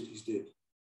capital cities did.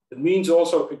 It means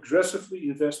also aggressively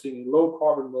investing in low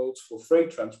carbon modes for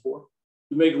freight transport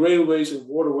to make railways and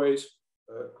waterways,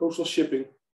 coastal shipping,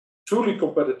 truly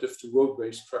competitive to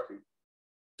road-based trucking.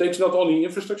 It takes not only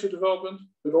infrastructure development,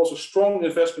 but also strong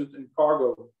investment in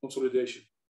cargo consolidation,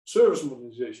 service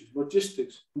modernization,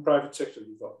 logistics, and private sector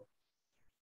development.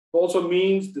 It also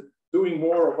means that doing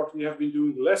more of what we have been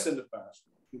doing less in the past,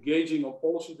 engaging on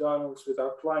policy dialogues with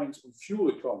our clients on fuel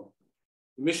economy,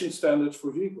 emission standards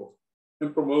for vehicles,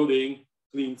 and promoting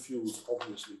clean fuels,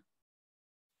 obviously.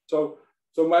 So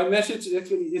my message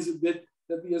actually is a bit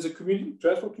that we as a community,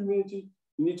 transport community,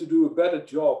 need to do a better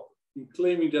job in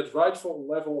claiming that rightful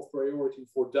level of priority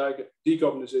for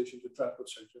decarbonization of the transport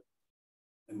sector.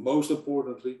 And most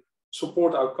importantly,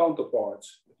 support our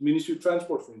counterparts, the Ministry of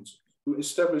Transport, for instance, to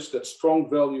establish that strong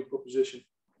value proposition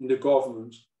in the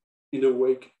government in the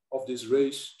wake of this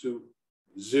race to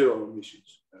zero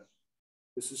emissions.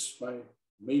 This is my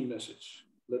main message.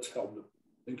 Let's help them.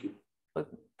 Thank you.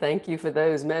 Thank you for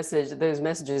those messages. Those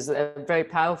messages are very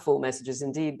powerful messages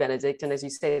indeed, Benedict. And as you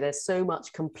say, there's so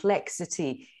much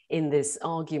complexity in this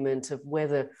argument of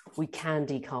whether we can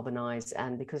decarbonize.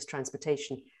 And because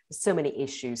transportation has so many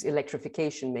issues,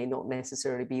 electrification may not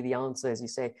necessarily be the answer, as you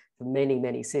say, for many,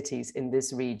 many cities in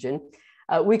this region.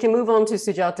 We can move on to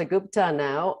Sujata Gupta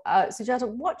now. Sujata,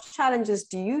 what challenges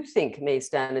do you think may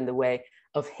stand in the way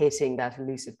of hitting that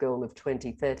elusive goal of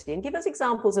 2030? And give us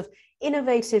examples of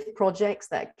innovative projects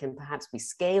that can perhaps be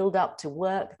scaled up to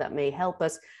work that may help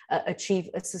us achieve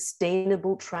a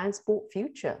sustainable transport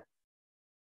future.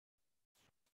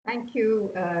 Thank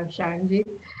you,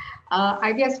 Sharonjit.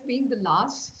 I guess being the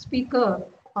last speaker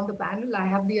on the panel, I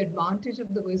have the advantage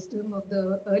of the wisdom of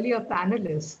the earlier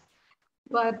panelists.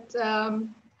 But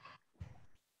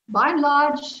by and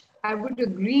large, I would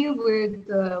agree with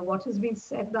what has been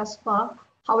said thus far.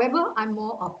 However, I'm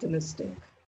more optimistic.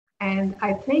 And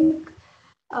I think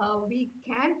we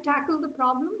can tackle the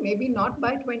problem, maybe not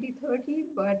by 2030,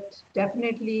 but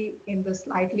definitely in the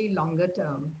slightly longer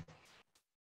term.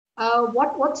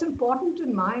 What's important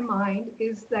in my mind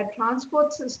is that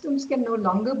transport systems can no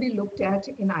longer be looked at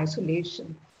in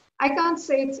isolation. I can't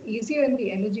say it's easier in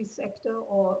the energy sector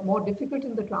or more difficult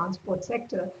in the transport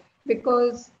sector,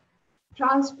 because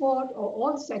transport or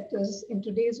all sectors in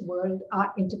today's world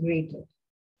are integrated.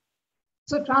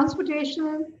 So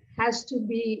transportation has to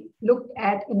be looked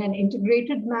at in an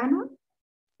integrated manner,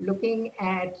 looking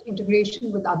at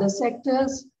integration with other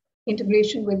sectors,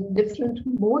 integration with different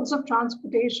modes of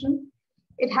transportation.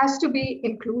 It has to be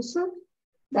inclusive,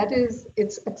 that is,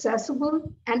 it's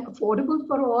accessible and affordable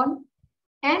for all,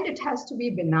 and it has to be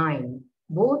benign,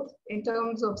 both in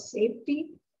terms of safety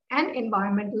and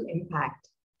environmental impact.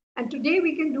 And today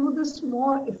we can do this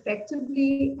more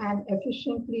effectively and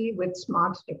efficiently with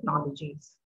smart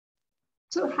technologies.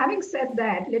 So having said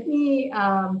that, let me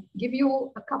give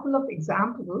you a couple of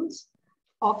examples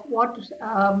of what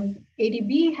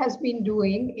ADB has been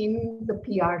doing in the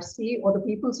PRC, or the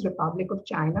People's Republic of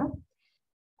China.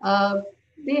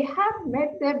 They have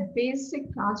met their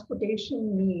basic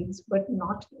transportation needs, but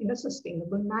not in a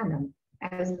sustainable manner,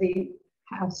 as they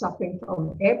have suffering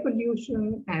from air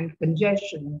pollution and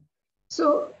congestion.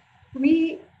 So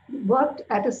we worked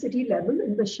at a city level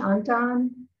in the Shantan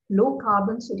Low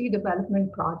Carbon City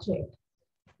Development Project,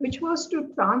 which was to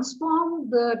transform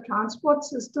the transport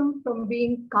system from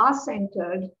being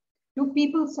car-centered to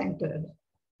people-centered,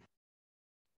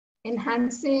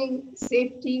 enhancing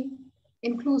safety,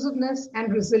 inclusiveness,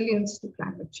 and resilience to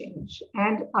climate change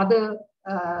and other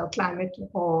climate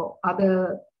or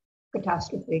other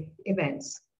catastrophic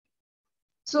events.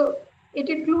 So it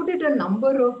included a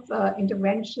number of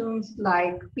interventions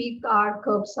like peak hour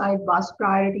curbside bus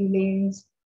priority lanes,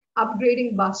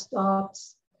 upgrading bus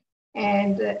stops,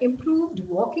 and improved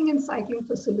walking and cycling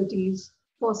facilities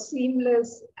for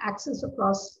seamless access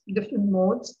across different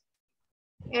modes.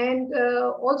 And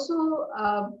also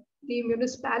the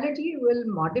municipality will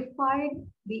modify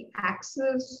the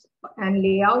access and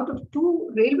layout of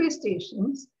 2 railway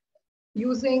stations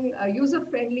using a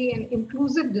user-friendly and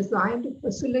inclusive design to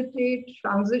facilitate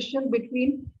transition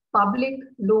between public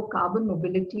low-carbon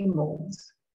mobility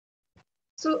modes.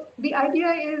 So the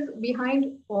idea is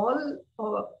behind all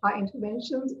of our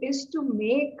interventions is to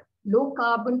make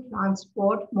low-carbon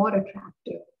transport more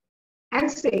attractive and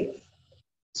safe.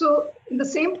 So in the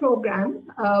same program,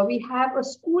 we have a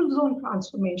school zone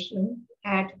transformation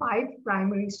at 5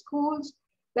 primary schools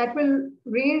that will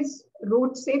raise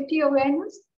road safety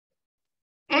awareness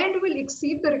and will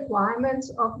exceed the requirements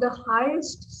of the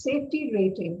highest safety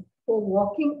rating for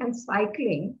walking and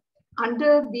cycling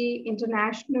under the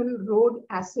International Road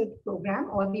Asset Program,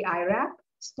 or the IRAP,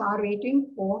 star rating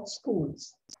for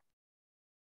schools.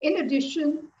 In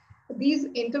addition, these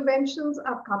interventions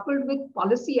are coupled with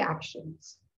policy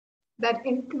actions that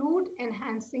include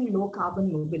enhancing low carbon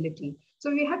mobility.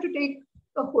 So we have to take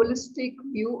a holistic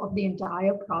view of the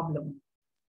entire problem.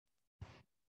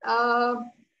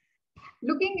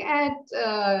 Looking at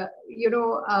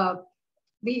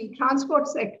the transport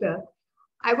sector,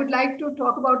 I would like to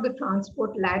talk about the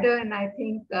transport ladder, and I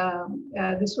think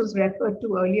this was referred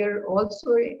to earlier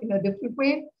also in a different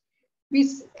way.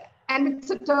 And it's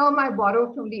a term I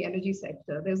borrowed from the energy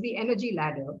sector. There's the energy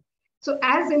ladder. So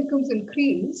as incomes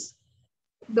increase,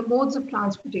 the modes of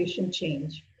transportation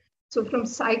change. So from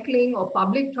cycling or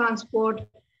public transport,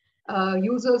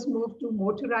 users move to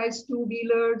motorized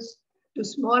two-wheelers, to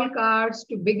small cars,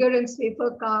 to bigger and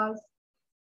safer cars.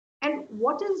 And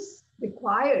what is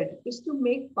required is to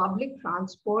make public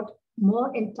transport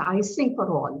more enticing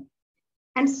for all,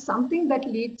 and something that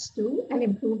leads to an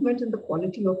improvement in the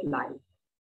quality of life.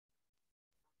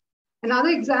 Another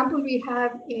example we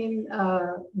have in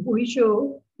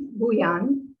Guizhou,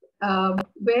 Guyan,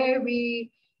 where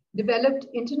we developed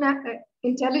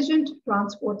intelligent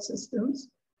transport systems,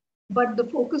 but the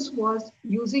focus was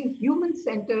using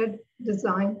human-centered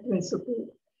design principle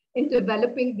in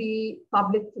developing the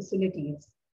public facilities.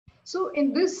 So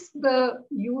in this, the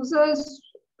users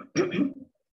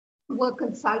were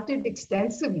consulted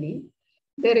extensively.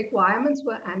 Their requirements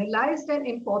were analyzed and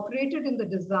incorporated in the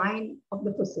design of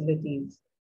the facilities.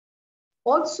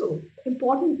 Also,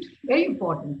 important, very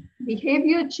important,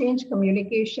 behavior change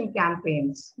communication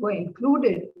campaigns were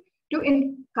included to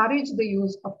encourage the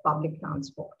use of public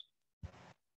transport.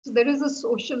 So there is a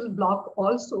social block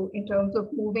also in terms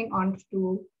of moving on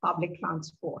to public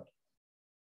transport.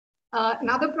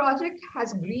 Another project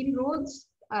has green roads.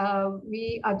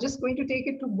 We are just going to take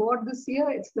it to board this year.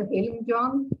 It's the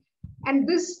Heilongjiang. And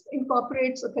this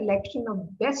incorporates a collection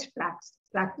of best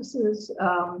practices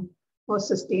for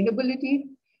sustainability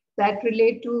that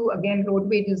relate to, again,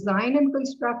 roadway design and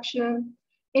construction,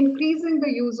 increasing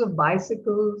the use of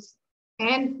bicycles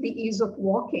and the ease of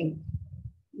walking,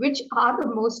 which are the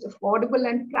most affordable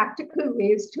and practical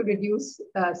ways to reduce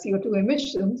CO2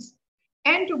 emissions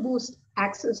and to boost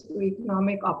access to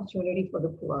economic opportunity for the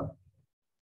poor.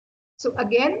 So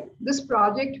again, this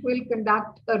project will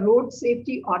conduct a road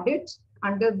safety audit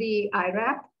under the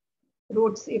IRAP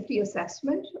road safety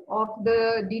assessment of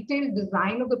the detailed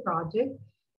design of the project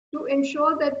to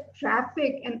ensure that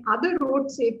traffic and other road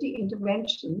safety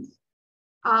interventions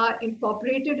are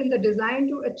incorporated in the design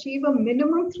to achieve a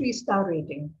minimum 3-star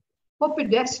rating for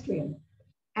pedestrian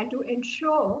and to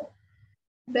ensure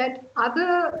that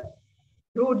other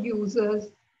road users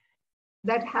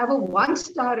that have a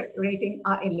 1-star rating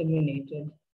are eliminated.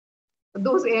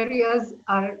 Those areas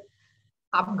are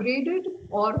upgraded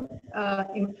or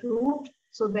improved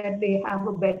so that they have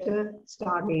a better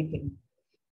star rating.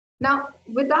 Now,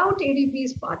 without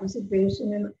ADB's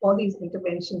participation in all these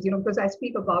interventions, because I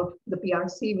speak about the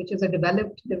PRC, which is a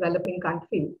developing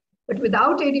country, but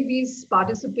without ADB's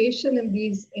participation in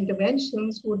these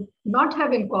interventions would not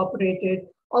have incorporated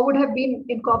or would have been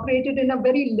incorporated in a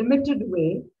very limited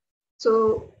way.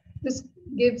 So this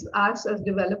gives us as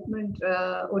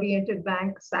development-oriented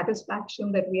bank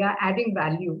satisfaction that we are adding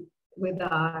value with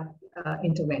our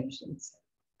interventions.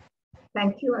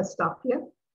 Thank you. I stop here.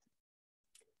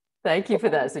 Thank you for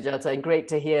that, Sujata, and great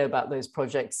to hear about those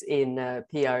projects in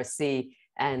PRC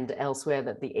and elsewhere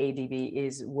that the ADB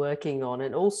is working on.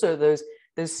 And also those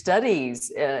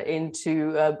studies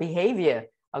into behavior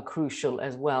are crucial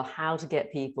as well, how to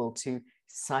get people to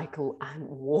cycle and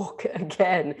walk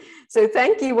again. So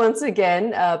thank you once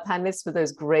again, panelists, for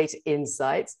those great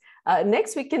insights.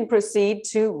 Next, we can proceed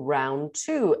to round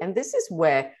 2, and this is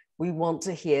where we want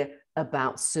to hear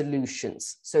about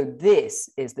solutions. So this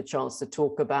is the chance to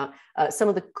talk about some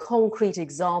of the concrete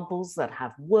examples that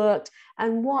have worked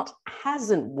and what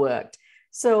hasn't worked.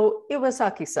 So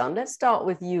Iwasaki-san, let's start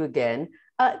with you again.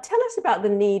 Tell us about the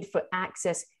need for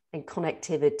access and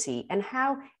connectivity and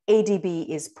how ADB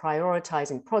is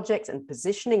prioritizing projects and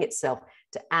positioning itself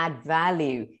to add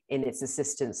value in its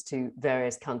assistance to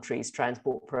various countries'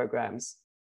 transport programs.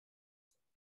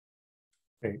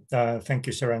 Okay. Thank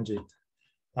you, Sharanjit.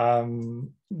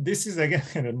 This is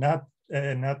again not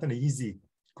an easy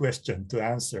question to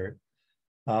answer,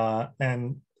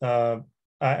 and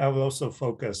I will also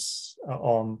focus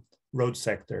on road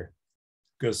sector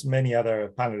because many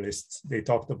other panelists, they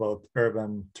talked about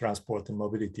urban transport and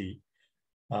mobility.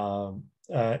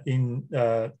 In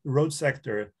road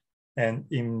sector and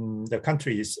in the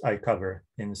countries I cover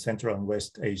in Central and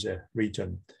West Asia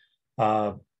region,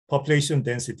 population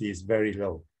density is very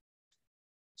low.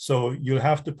 So you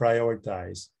have to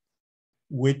prioritize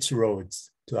which roads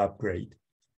to upgrade.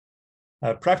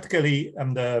 Practically,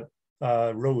 the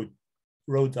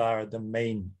roads are the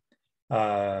main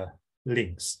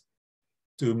links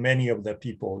to many of the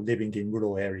people living in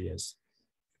rural areas.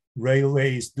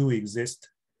 Railways do exist,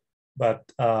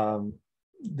 but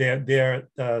their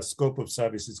scope of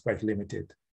service is quite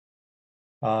limited.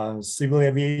 Civil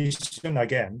aviation,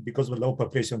 again, because of low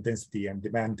population density and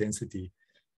demand density,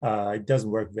 it doesn't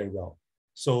work very well.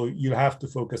 So you have to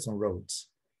focus on roads.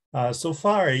 So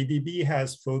far, ADB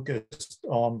has focused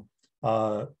on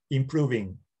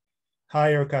improving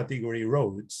higher category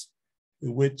roads,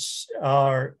 which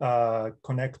are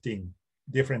connecting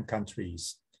different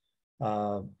countries.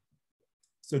 So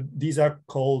these are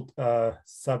called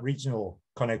sub-regional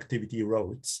connectivity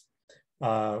roads.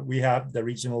 We have the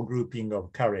regional grouping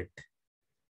of CAREC,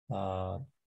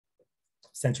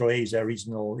 Central Asia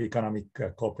Regional Economic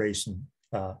Cooperation.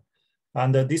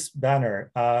 Under this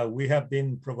banner, we have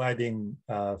been providing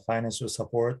financial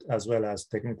support as well as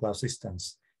technical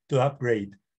assistance to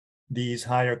upgrade these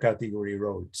higher category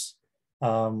roads.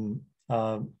 And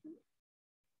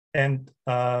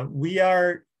we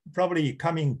are probably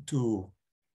coming to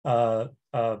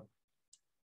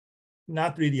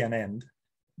not really an end,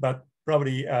 but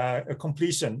probably a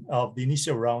completion of the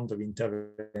initial round of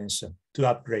intervention to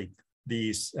upgrade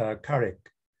these current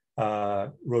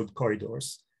road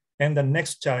corridors. And the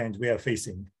next challenge we are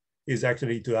facing is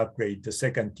actually to upgrade the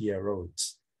second tier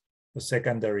roads, the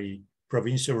secondary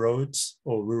provincial roads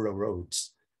or rural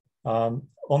roads.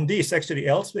 On this, actually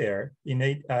elsewhere in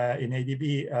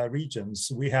ADB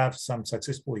regions, we have some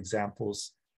successful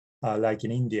examples like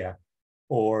in India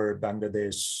or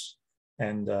Bangladesh,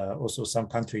 and also some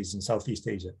countries in Southeast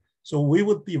Asia. So we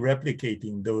would be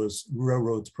replicating those rural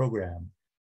roads program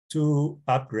to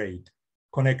upgrade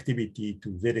connectivity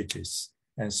to villages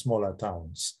and smaller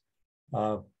towns.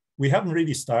 We haven't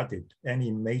really started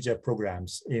any major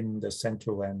programs in the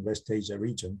Central and West Asia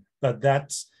region, but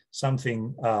that's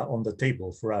something on the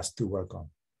table for us to work on.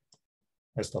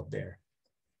 I'll stop there.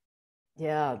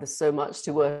 Yeah, there's so much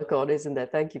to work on, isn't there?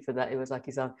 Thank you for that,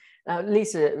 Iwasaki-san.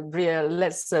 Lisa, Bria,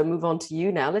 let's move on to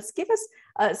you now. Let's give us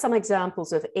some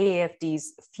examples of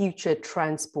AFD's future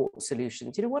transport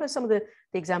solutions. You know, what are some of the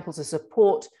examples of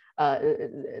support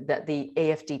that the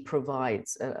AFD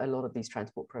provides a lot of these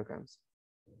transport programs?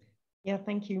 Yeah,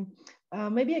 thank you.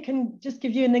 Maybe I can just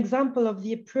give you an example of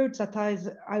the approach that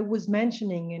I was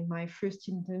mentioning in my first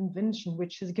intervention,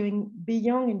 which is going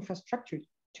beyond infrastructure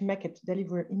to make it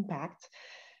deliver impact.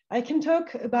 I can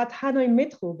talk about Hanoi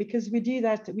Metro because we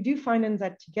do finance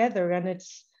that together, and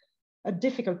it's a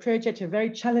difficult project, a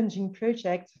very challenging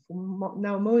project for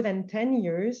now more than 10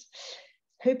 years.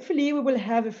 Hopefully we will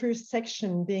have a first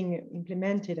section being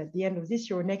implemented at the end of this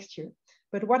year or next year.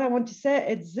 But what I want to say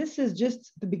is this is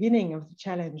just the beginning of the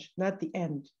challenge, not the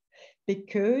end.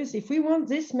 Because if we want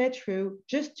this metro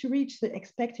just to reach the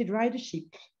expected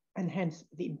ridership and hence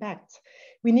the impact,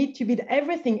 we need to build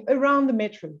everything around the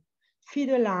metro: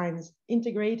 feeder lines,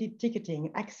 integrated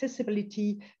ticketing,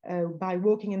 accessibility by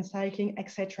walking and cycling,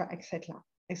 etc., etc.,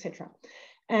 etc.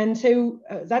 And so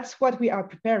that's what we are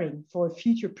preparing for a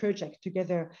future project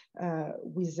together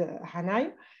with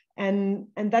Hanoi. And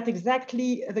that's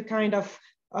exactly the kind of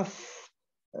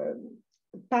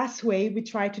pathway we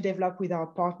try to develop with our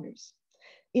partners.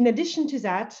 In addition to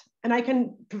that, and I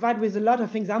can provide with a lot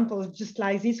of examples just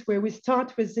like this, where we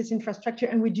start with this infrastructure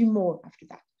and we do more after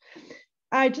that.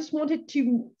 I just wanted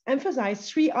to emphasize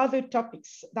 3 other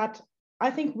topics that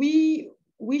I think we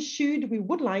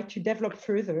would like to develop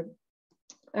further.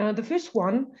 The first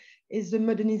one is the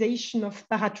modernization of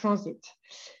paratransit.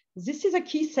 This is a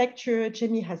key sector.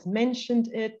 Jamie has mentioned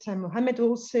it, and Mohammed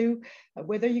also,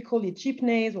 whether you call it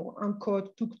jeepneys or Angkor,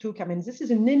 tuk-tuk. I mean, this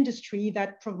is an industry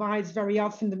that provides very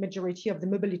often the majority of the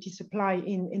mobility supply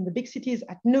in the big cities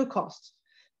at no cost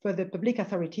for the public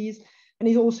authorities. And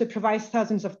it also provides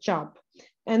thousands of jobs.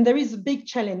 And there is a big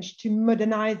challenge to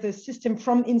modernize the system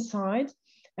from inside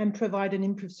and provide an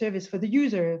improved service for the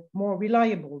user, more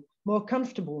reliable, more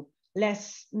comfortable,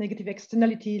 less negative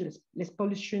externality, less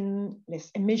pollution, less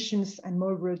emissions, and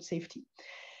more road safety.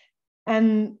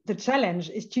 And the challenge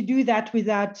is to do that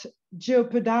without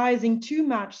jeopardizing too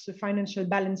much the financial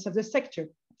balance of the sector.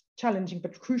 Challenging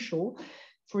but crucial,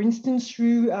 for instance,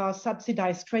 through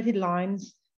subsidized credit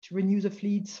lines to renew the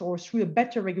fleets, or through a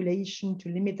better regulation to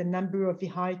limit the number of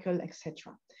vehicles,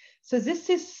 etc. So this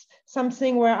is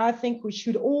something where I think we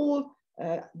should all,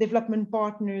 development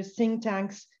partners, think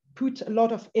tanks, put a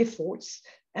lot of efforts.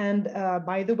 And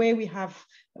by the way,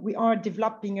 we are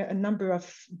developing a number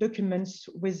of documents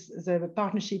with the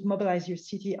partnership Mobilize Your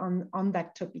City on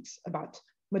that topics about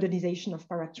modernization of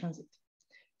paratransit.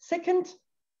 Second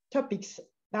topics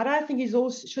that I think is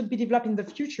also should be developed in the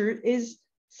future is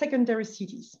secondary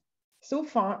cities. So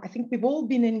far, I think we've all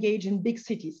been engaged in big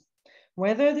cities,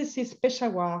 whether this is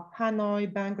Peshawar,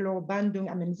 Hanoi, Bangalore, Bandung.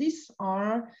 I mean, these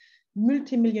are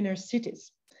multi-millionaire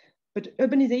cities. But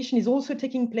urbanization is also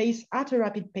taking place at a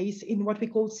rapid pace in what we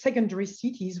call secondary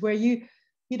cities, where you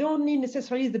don't need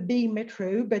necessarily the big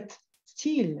metro, but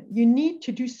still you need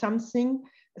to do something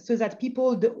so that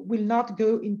people will not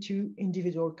go into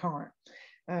individual car.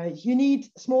 You need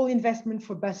small investment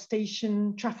for bus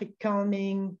station, traffic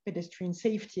calming, pedestrian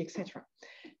safety, etc.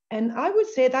 And I would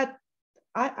say that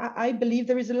I believe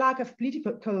there is a lack of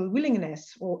political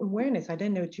willingness or awareness, I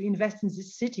don't know, to invest in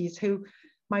these cities. So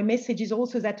my message is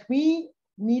also that we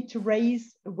need to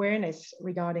raise awareness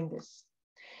regarding this.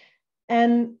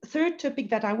 And third topic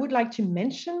that I would like to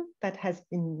mention, that has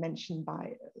been mentioned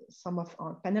by some of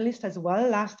our panelists as well,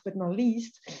 last but not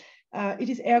least, it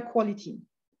is air quality.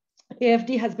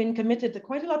 AFD has been committed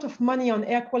quite a lot of money on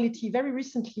air quality very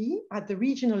recently at the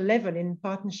regional level in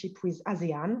partnership with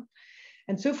ASEAN.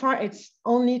 And so far, it's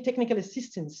only technical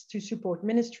assistance to support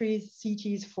ministries,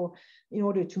 cities in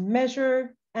order to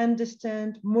measure,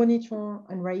 understand, monitor,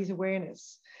 and raise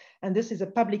awareness. And this is a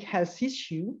public health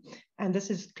issue, and this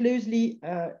is closely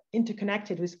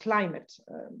interconnected with climate.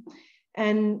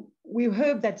 And we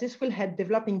hope that this will help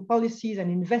developing policies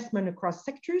and investment across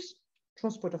sectors,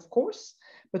 transport, of course,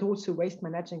 but also waste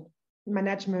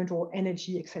management or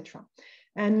energy, etc.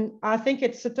 And I think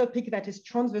it's a topic that is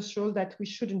transversal that we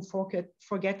shouldn't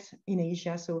forget in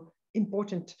Asia. So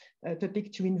important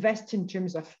topic to invest in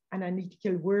terms of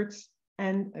analytical works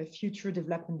and future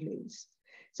development goals.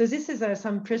 So this is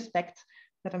some prospect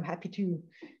that I'm happy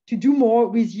to do more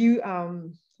with you,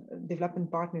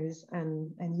 development partners,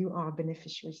 and you are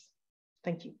beneficiaries.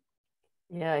 Thank you.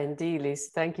 Yeah, indeed, Lise.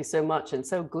 Thank you so much. And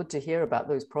so good to hear about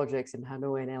those projects in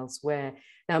Hanoi and elsewhere.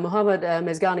 Now, Mohammed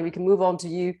Mezgani, we can move on to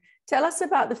you. Tell us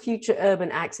about the future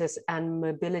urban access and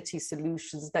mobility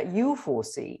solutions that you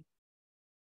foresee.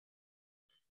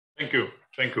 Thank you.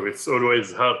 Thank you. It's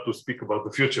always hard to speak about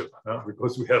the future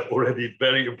because we have already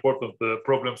very important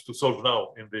problems to solve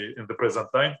now in the present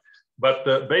time. But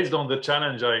based on the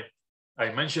challenge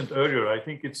I mentioned earlier, I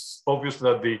think it's obvious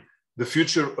that the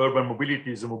future urban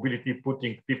mobility is a mobility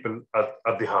putting people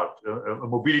at the heart, a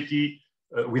mobility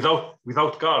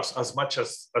without cars as much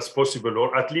as possible,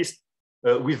 or at least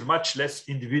with much less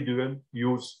individual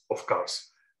use of cars.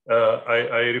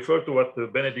 I refer to what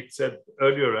Benedict said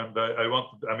earlier,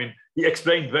 and he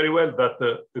explained very well that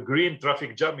a green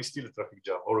traffic jam is still a traffic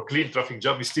jam, or a clean traffic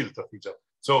jam is still a traffic jam.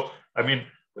 So,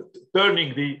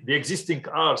 turning the existing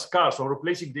cars or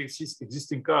replacing the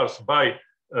existing cars by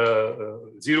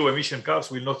zero emission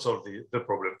cars will not solve the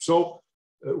problem. So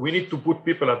we need to put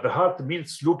people at the heart,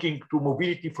 means looking to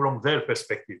mobility from their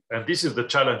perspective. And this is the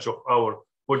challenge of our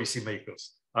policymakers.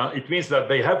 It means that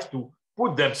they have to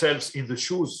put themselves in the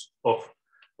shoes of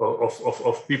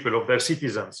people, of their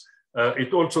citizens.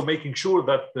 It also making sure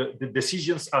that the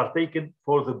decisions are taken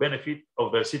for the benefit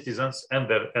of their citizens and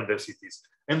their cities.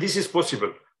 And this is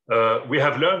possible. We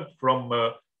have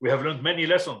learned many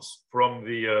lessons from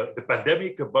the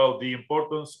pandemic about the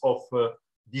importance of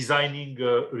designing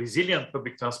a resilient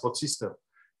public transport system,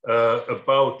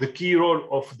 about the key role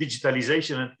of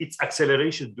digitalization and its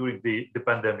acceleration during the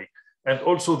pandemic, and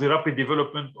also the rapid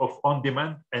development of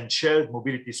on-demand and shared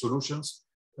mobility solutions,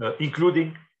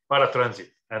 including paratransit.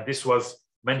 And this was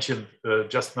mentioned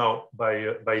just now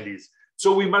by Lise.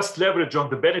 So we must leverage on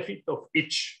the benefit of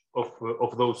each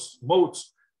of those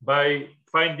modes by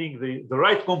finding the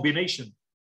right combination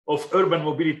of urban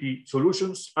mobility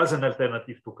solutions as an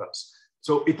alternative to cars.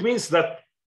 So it means that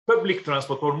public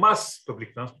transport, or mass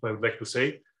public transport, I would like to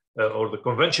say, or the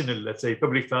conventional, let's say,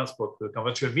 public transport, the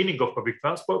conventional meaning of public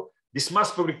transport, this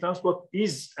mass public transport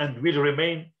is and will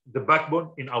remain the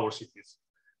backbone in our cities.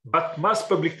 But mass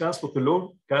public transport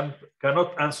alone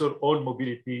cannot answer all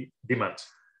mobility demands.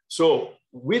 So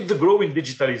with the growing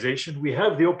digitalization, we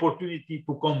have the opportunity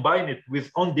to combine it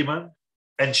with on-demand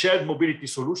and shared mobility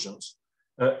solutions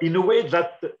in a way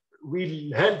that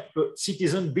will help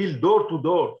citizens build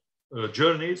door-to-door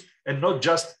journeys and not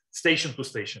just station to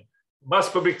station. Mass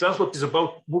public transport is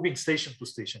about moving station to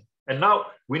station. And now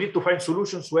we need to find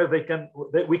solutions where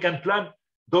we can plan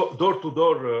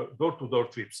door-to-door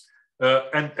trips.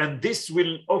 And this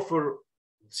will offer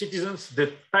citizens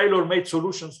the tailor-made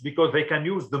solutions because they can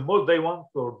use the mode they want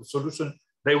or the solution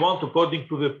they want according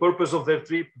to the purpose of their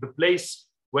trip, the place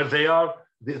where they are,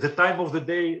 the time of the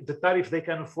day, the tariff they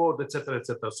can afford, etc.,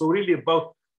 etc. So really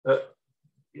about,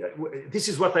 this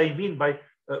is what I mean by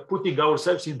putting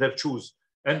ourselves in their shoes.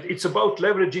 And it's about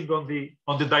leveraging on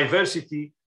the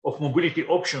diversity of mobility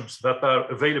options that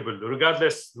are available,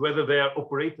 regardless whether they are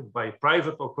operated by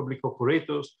private or public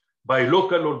operators, by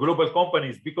local or global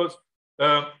companies, because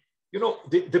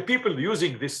the people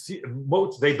using this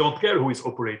modes, they don't care who is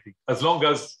operating, as long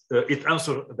as it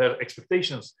answers their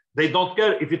expectations. They don't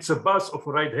care if it's a bus or a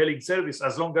ride-hailing service,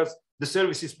 as long as the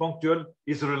service is punctual,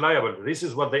 is reliable. This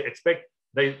is what they expect.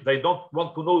 They don't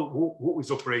want to know who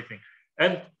is operating.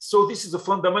 And so this is a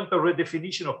fundamental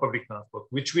redefinition of public transport,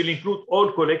 which will include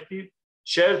all collective,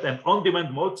 shared, and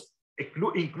on-demand modes,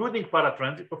 including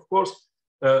paratransit, of course,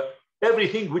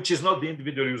 everything which is not the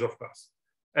individual use of cars.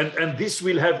 And this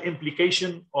will have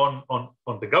implication on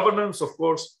the governance, of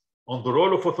course, on the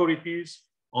role of authorities,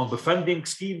 on the funding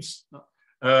schemes.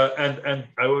 And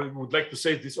I would like to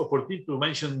say this opportunity to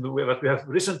mention that we have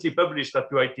recently published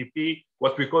at UITP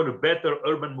what we call a better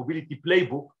urban mobility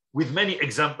playbook, with many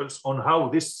examples on how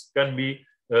this can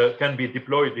be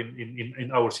deployed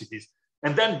in our cities.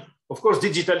 And then, of course,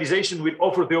 digitalization will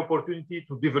offer the opportunity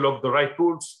to develop the right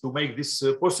tools to make this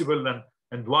possible.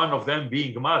 and one of them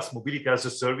being MaaS, mobility as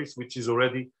a service, which is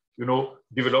already,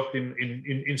 developed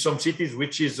in some cities,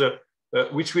 which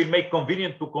will make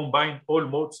convenient to combine all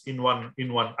modes in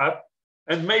one app.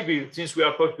 And maybe, since we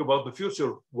are talking about the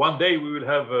future, one day we will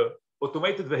have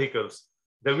automated vehicles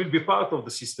that will be part of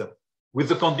the system, with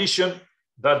the condition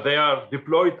that they are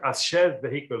deployed as shared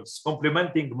vehicles,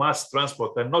 complementing mass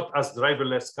transport and not as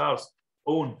driverless cars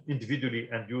owned individually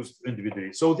and used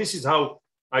individually. So this is how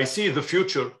I see the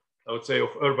future, I would say, of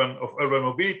urban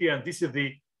mobility, and this is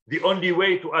the only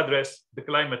way to address the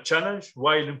climate challenge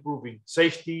while improving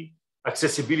safety,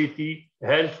 accessibility,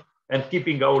 health, and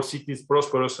keeping our cities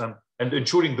prosperous and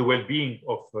ensuring the well-being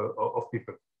of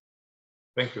people.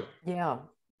 Thank you. Yeah,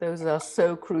 those are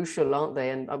so crucial, aren't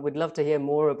they? And I would love to hear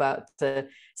more about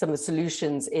some of the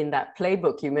solutions in that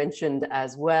playbook you mentioned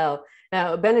as well.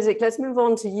 Now, Benedict, let's move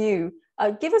on to you.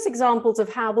 Give us examples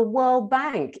of how the World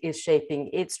Bank is shaping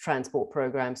its transport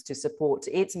programs to support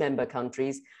its member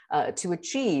countries to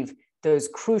achieve those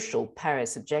crucial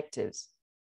Paris objectives.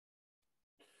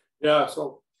 Yeah,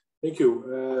 so thank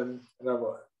you. And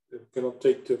I cannot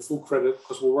take the full credit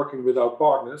because we're working with our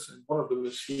partners, and one of them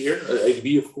is here,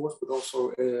 ADB, of course, but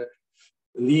also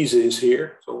Lise is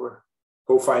here. So we're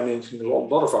co-financing a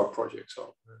lot of our projects.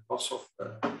 So lots of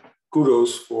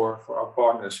kudos for our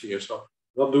partners here. So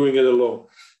not doing it alone,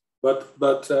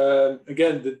 but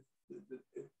again,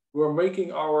 we're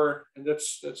making our, and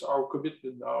that's our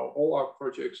commitment now. All our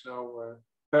projects now,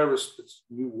 Paris, that's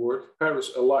a new word,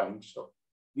 Paris aligned. So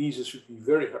Lise should be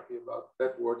very happy about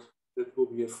that word. That will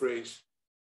be a phrase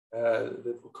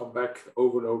that will come back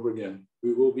over and over again.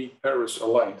 We will be Paris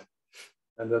aligned,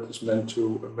 and that is meant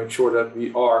to make sure that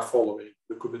we are following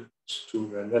the commitments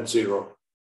to net zero.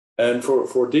 And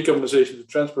for decarbonization of the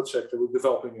transport sector, we're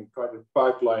developing a kind of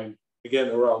pipeline, again,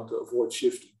 around the avoid,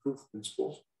 shift, improve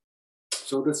principles.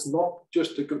 So that's not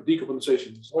just the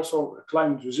decarbonization, it's also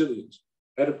climate resilience,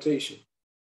 adaptation.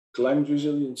 Climate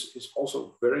resilience is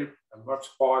also very much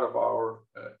part of our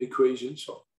equation.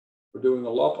 So we're doing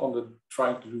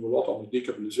trying to do a lot on the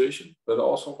decarbonization, but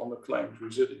also on the climate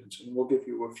resilience. And we'll give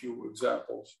you a few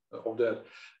examples of that.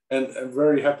 And I'm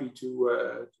very happy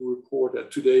to report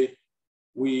that today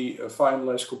we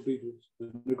completed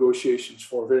the negotiations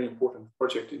for a very important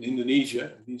project in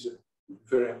Indonesia. And these are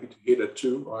very happy to hear that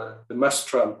too. The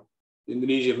Mastran, the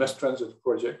Indonesia Mass Transit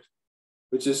project,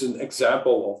 which is an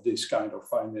example of this kind of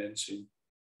financing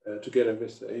together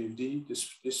with the AFD.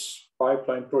 This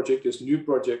pipeline project, this new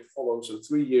project, follows a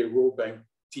 3-year World Bank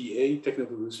TA,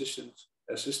 technical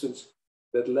assistance,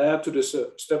 that led to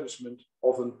the establishment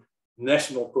of a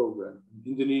national program, an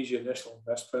Indonesia National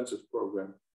Mass Transit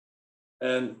Program.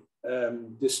 And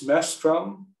this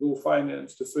Mastran will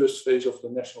finance the first phase of the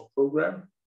national program,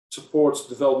 supports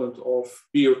development of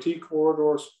BRT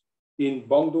corridors in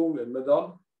Bandung and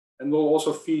Medan, and will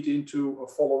also feed into a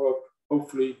follow-up,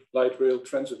 hopefully, light rail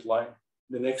transit line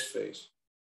in the next phase.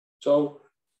 So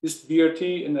this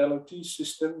BRT and LRT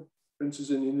system, for instance,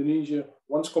 in Indonesia,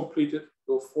 once completed,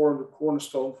 will form the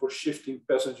cornerstone for shifting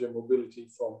passenger mobility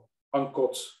from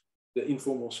angkots, the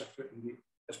informal sector, indeed,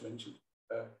 as mentioned,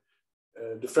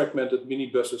 the fragmented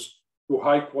minibuses, to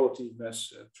high-quality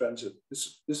mass transit.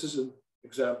 This is an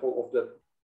example of that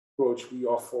approach we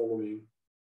are following,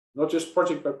 not just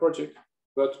project by project,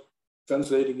 but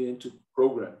translating it into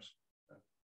programs.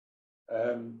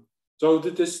 So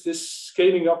this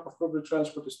scaling up of public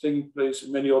transport is taking place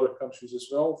in many other countries as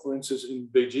well. For instance, in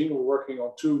Beijing, we're working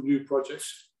on 2 new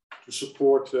projects to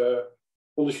support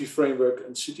policy framework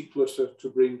and city cluster to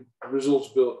bring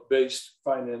results-based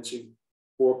financing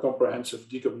for comprehensive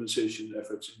decarbonization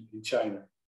efforts in China.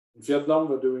 In Vietnam,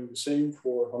 we're doing the same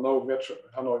for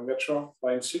Hanoi Metro,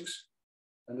 Line 6,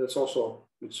 and that's also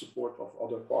with support of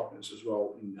other partners as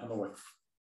well in Hanoi.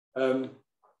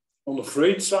 On the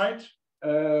freight side,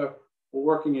 we're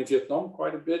working in Vietnam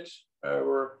quite a bit.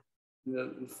 We're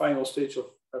in the final stage of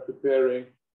preparing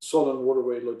Southern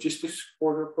Waterway Logistics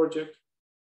Corridor project,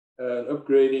 an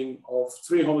upgrading of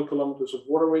 300 kilometers of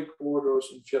waterway corridors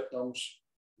in Vietnam's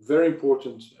very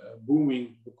important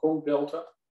booming Mekong Delta.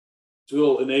 It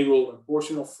will enable a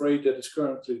portion of freight that is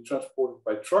currently transported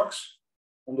by trucks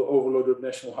on the overloaded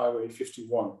National Highway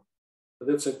 51. But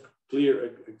that's a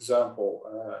clear example.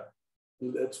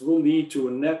 That will lead to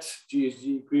a net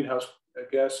GHG greenhouse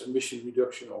gas emission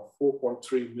reduction of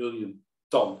 4.3 million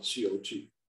tons CO2.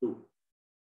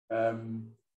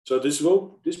 So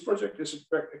this project is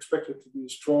expected to be a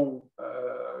strong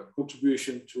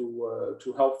contribution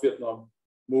to help Vietnam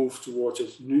move towards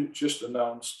its just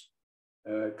announced,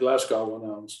 Glasgow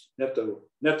announced net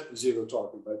zero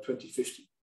target by 2050.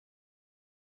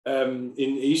 In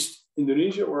East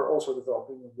Indonesia, we're also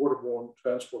developing a waterborne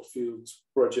transport field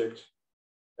project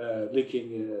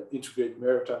linking integrate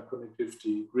maritime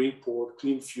connectivity, green port,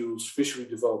 clean fuels, fishery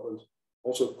development,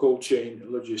 also cold chain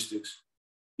logistics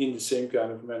in the same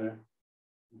kind of manner,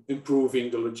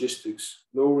 improving the logistics,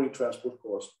 lowering transport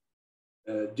costs,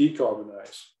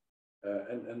 decarbonize,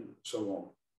 and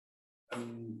so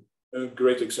on. A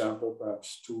great example,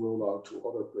 perhaps, to roll out to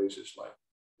other places like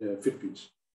Philippines.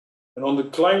 And on the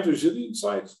climate resilience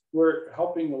side, we're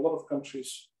helping a lot of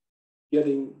countries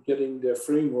getting their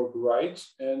framework right,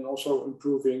 and also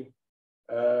improving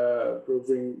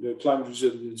the climate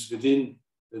resilience within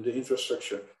the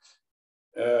infrastructure.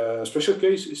 Special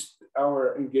case is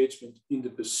our engagement in the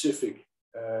Pacific,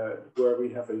 where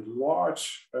we have a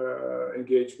large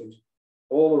engagement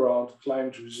all around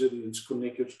climate resilience,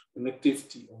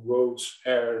 connectivity on roads,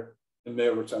 air, and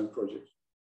maritime projects.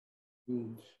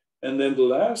 And then the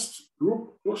last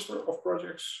group cluster of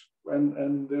projects,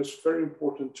 and there's very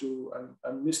important to, and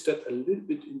I missed that a little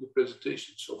bit in the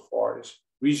presentation so far, is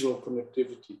regional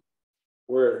connectivity.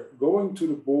 We're going to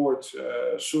the board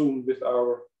soon with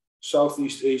our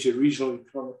Southeast Asia Regional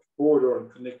Economic Corridor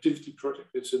and Connectivity Project.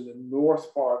 It's in the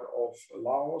north part of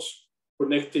Laos,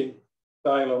 connecting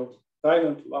Thailand,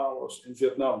 Laos, and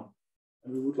Vietnam.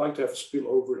 And we would like to have a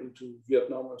spillover into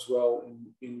Vietnam as well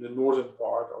in the northern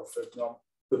part of Vietnam,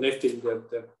 connecting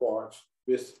that part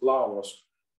with Laos.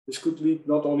 This could lead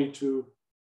not only to,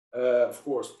 of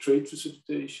course, trade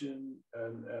facilitation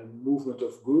and movement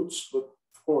of goods, but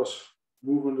of course,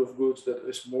 movement of goods that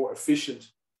is more efficient,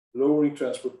 lowering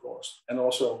transport costs, and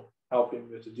also helping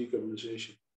with the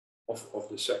decarbonization of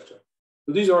the sector.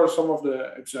 So these are some of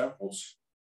the examples.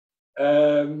 We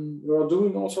are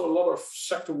doing also a lot of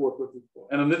sector work, what we call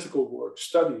analytical work,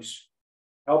 studies,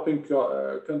 helping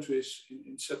countries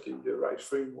in setting the right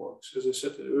frameworks. As I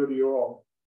said earlier on,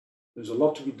 there's a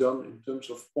lot to be done in terms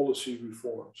of policy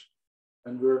reforms.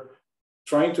 And we're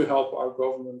trying to help our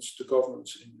governments, the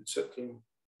governments, in setting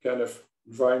kind of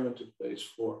environment in place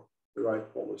for the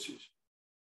right policies.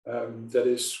 That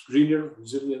is greener,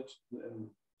 resilient, and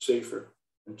safer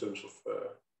in terms of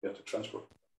the transport.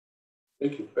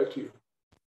 Thank you. Back to you.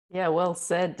 Yeah, well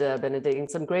said, Benedict.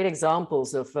 And some great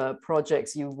examples of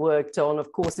projects you worked on.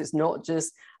 Of course, it's not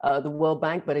just the World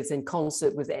Bank, but it's in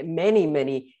concert with many,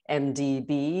 many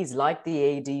MDBs like the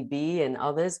ADB and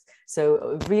others.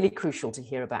 So really crucial to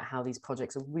hear about how these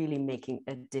projects are really making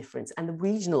a difference. And the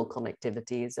regional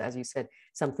connectivity is, as you said,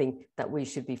 something that we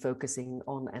should be focusing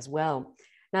on as well.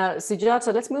 Now,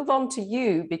 Sujata, let's move on to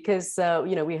you because,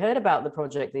 we heard about the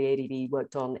project the ADB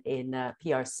worked on in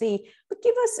PRC, but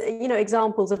give us,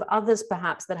 examples of others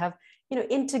perhaps that have,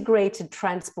 integrated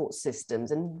transport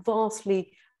systems and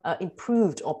vastly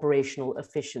improved operational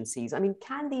efficiencies. I mean,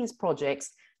 can these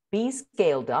projects be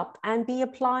scaled up and be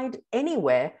applied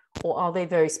anywhere, or are they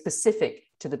very specific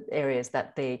to the areas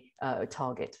that they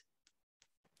target?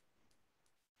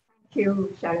 Thank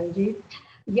you, Sharanjit.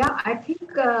 Yeah, I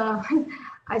think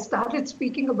I started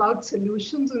speaking about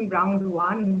solutions in round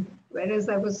one, whereas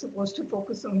I was supposed to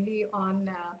focus only on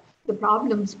the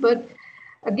problems. But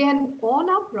again, all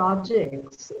our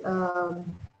projects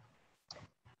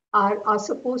are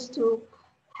supposed to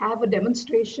have a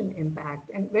demonstration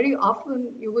impact. And very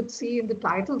often you would see in the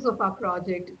titles of our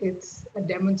project, it's a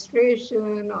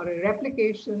demonstration or a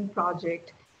replication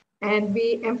project. And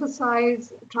we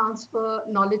emphasize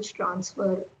knowledge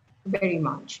transfer very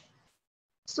much.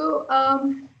 So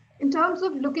in terms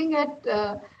of looking at,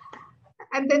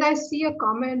 and then I see a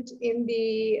comment in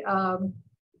the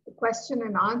question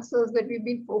and answers that we've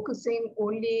been focusing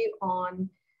only on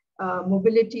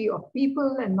mobility of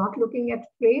people and not looking at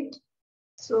freight.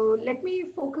 So let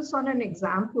me focus on an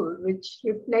example which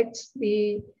reflects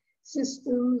the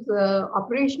system's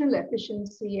operational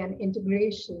efficiency and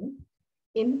integration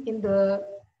in the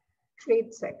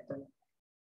trade sector.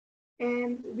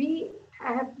 And we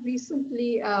have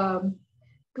recently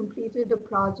completed a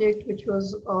project which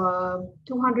was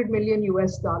 $200 million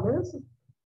US.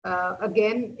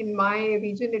 Again, in my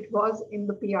region, it was in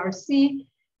the PRC,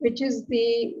 which is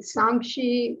the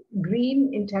Sangxi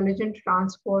Green Intelligent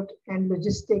Transport and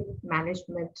Logistic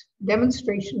Management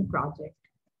Demonstration Project.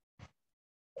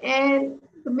 And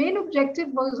the main objective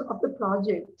of the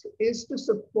project is to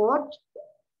support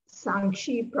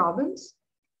Sangxi province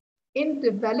in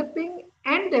developing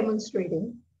and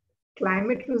demonstrating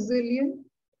climate resilient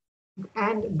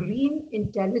and green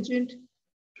intelligent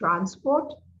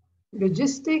transport,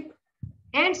 logistic,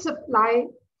 and supply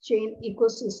chain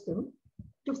ecosystem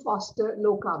to foster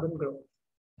low carbon growth.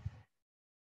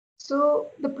 So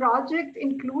the project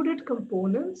included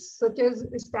components such as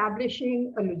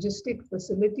establishing a logistic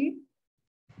facility,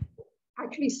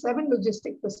 actually 7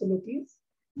 logistic facilities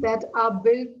that are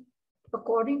built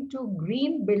according to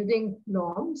green building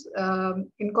norms,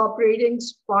 incorporating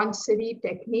smart city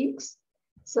techniques,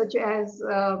 such as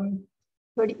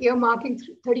earmarking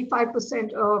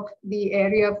 35% of the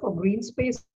area for green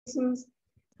spaces,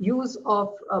 use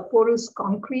of porous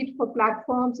concrete for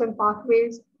platforms and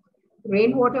pathways,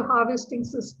 rainwater harvesting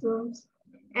systems,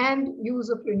 and use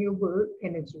of renewable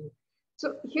energy.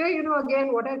 So here,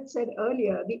 again, what I said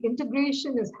earlier, the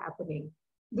integration is happening.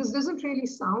 This doesn't really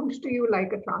sound to you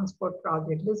like a transport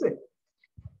project, does it?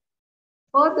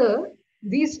 Further,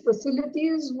 these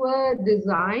facilities were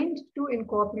designed to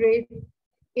incorporate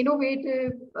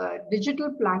innovative digital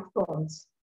platforms,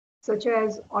 such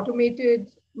as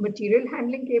automated material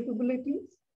handling capabilities.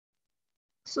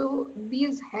 So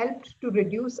these helped to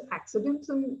reduce accidents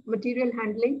in material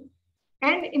handling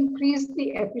and increase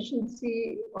the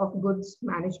efficiency of goods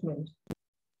management.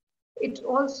 It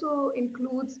also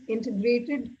includes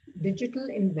integrated digital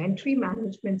inventory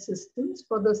management systems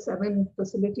for the 7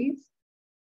 facilities.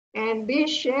 And they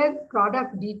share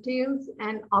product details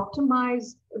and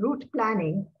optimize route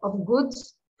planning of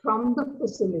goods from the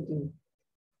facility.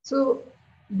 So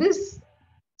this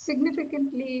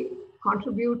significantly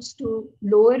contributes to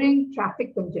lowering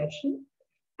traffic congestion,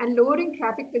 and lowering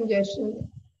traffic congestion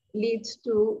leads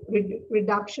to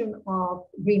reduction of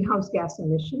greenhouse gas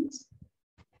emissions.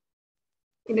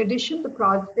 In addition, the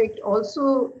project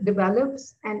also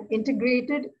develops an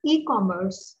integrated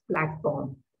e-commerce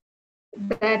platform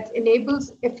that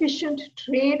enables efficient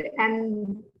trade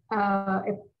and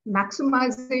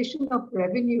maximization of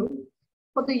revenue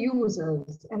for the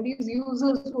users. And these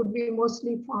users would be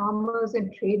mostly farmers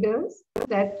and traders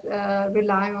that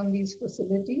rely on these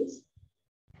facilities.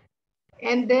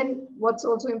 And then what's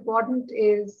also important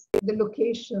is the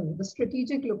location, the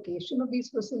strategic location of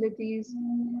these facilities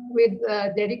with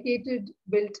dedicated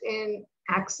built-in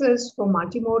access for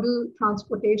multimodal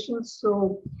transportation.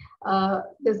 So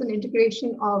there's an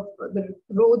integration of the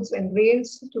roads and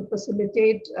rails to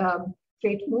facilitate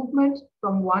freight movement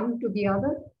from one to the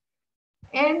other.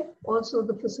 And also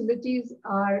the facilities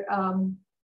are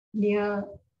near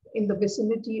in the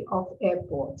vicinity of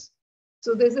airports.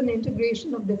 So there's an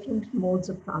integration of different modes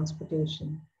of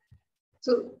transportation.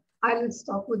 So I'll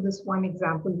stop with this one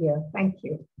example here. Thank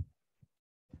you.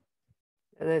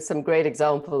 There's some great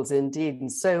examples indeed,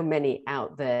 and so many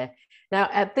out there. Now,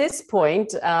 at this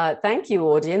point, thank you,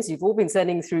 audience. You've all been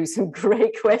sending through some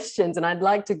great questions, and I'd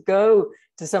like to go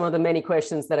to some of the many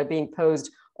questions that are being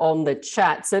posed on the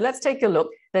chat. So let's take a look.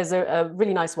 There's a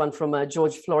really nice one from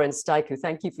George Florence Steiku.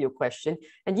 Thank you for your question.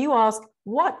 And you ask,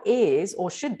 what is or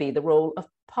should be the role of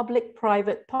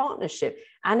public-private partnership,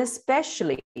 and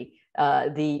especially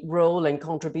the role and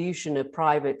contribution of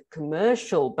private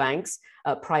commercial banks,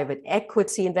 private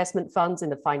equity investment funds in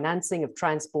the financing of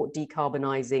transport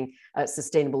decarbonizing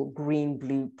sustainable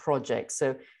green-blue projects.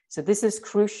 So this is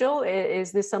crucial.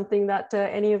 Is this something that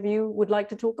any of you would like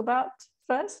to talk about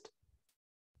first?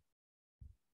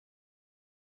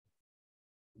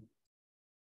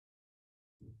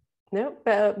 No,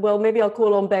 well, maybe I'll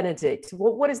call on Benedict.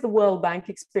 What is the World Bank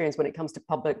experience when it comes to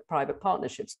public-private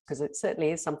partnerships? Because it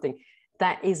certainly is something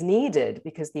that is needed,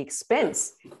 because the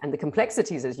expense and the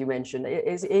complexities, as you mentioned,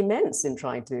 is immense in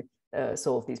trying to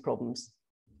solve these problems.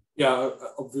 Yeah,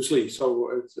 obviously.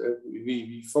 So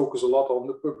we focus a lot on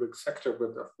the public sector,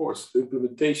 but of course, the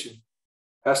implementation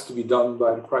has to be done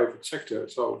by the private sector.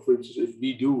 So, for instance, if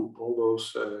we do all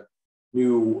those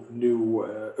new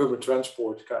urban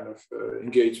transport kind of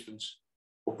engagements,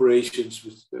 operations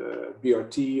with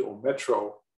BRT or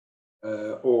metro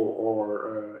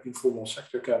or informal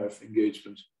sector kind of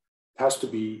engagement, it has to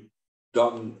be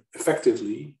done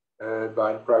effectively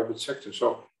by the private sector.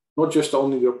 So not just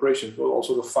only the operations, but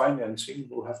also the financing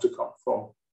will have to come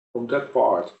from that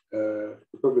part. The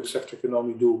public sector can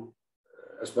only do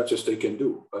as much as they can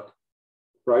do, but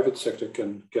the private sector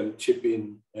can chip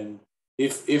in, and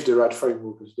if the right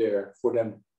framework is there for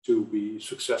them to be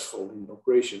successful in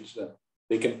operations, then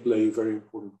they can play a very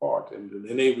important part, and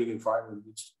the enabling environment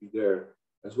needs to be there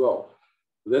as well.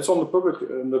 So that's on the public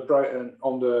and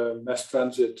on the mass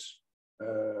transit,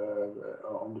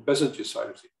 on the passenger side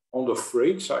of things. On the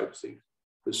freight side of things,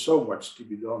 there's so much to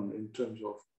be done in terms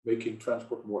of making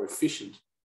transport more efficient,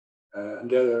 and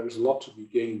there is a lot to be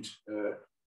gained.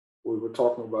 We were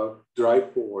talking about dry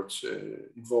ports,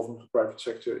 involving the private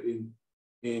sector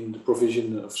in the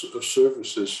provision of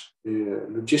services,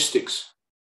 logistics.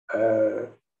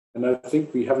 And I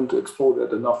think we haven't explored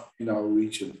that enough in our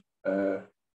region.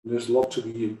 There's a lot to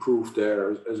be improved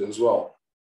there as well.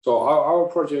 So our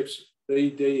projects,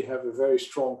 they have a very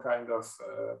strong kind of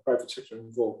private sector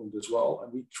involvement as well.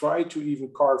 And we try to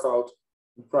even carve out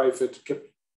the private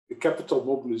capital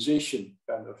mobilization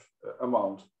kind of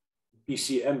amount,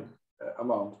 PCM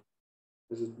amount,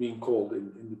 as it's being called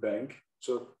in the bank.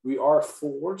 So we are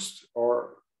forced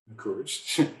or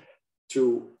encouraged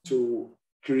to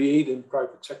create a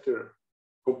private sector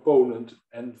component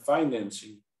and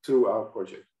financing through our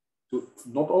project to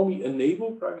not only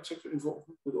enable private sector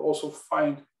involvement, but also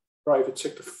find private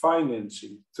sector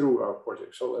financing through our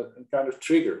project. So a kind of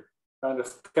trigger, kind of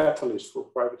catalyst for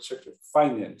private sector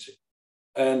financing.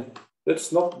 And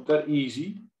that's not that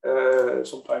easy.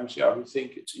 Sometimes, yeah, we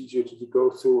think it's easier to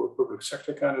go through a public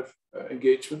sector kind of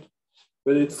engagement,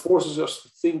 but it forces us to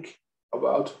think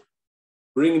about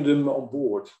bringing them on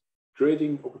board,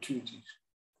 creating opportunities.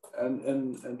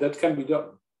 And that can be done,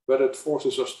 but it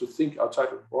forces us to think outside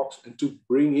of the box and to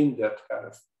bring in that kind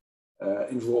of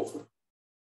involvement.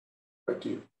 Back to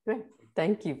you. Great.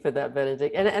 Thank you for that,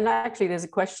 Benedict. And actually, there's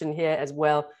a question here as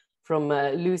well from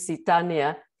Lucy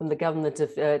Tania from the government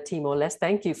of Timor-Leste.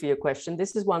 Thank you for your question.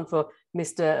 This is one for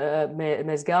Mr.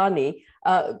 Mezgani.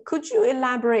 Could you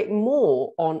elaborate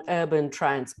more on urban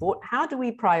transport? How do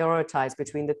we prioritize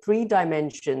between the three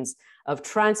dimensions of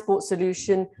transport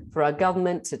solution for our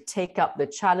government to take up the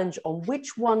challenge on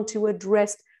which one to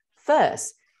address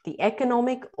first, the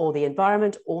economic or the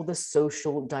environment or the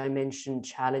social dimension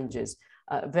challenges?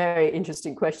 Very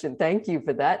interesting question. Thank you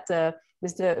for that.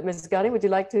 Mr. Mezgani, would you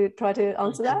like to try to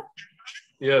answer that?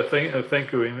 Yeah,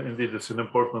 thank you. Indeed, it's an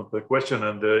important question,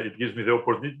 and it gives me the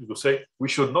opportunity to say we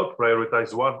should not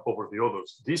prioritize one over the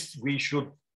others. We should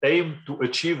aim to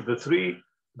achieve the three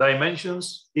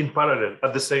dimensions in parallel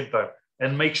at the same time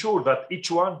and make sure that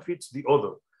each one fits the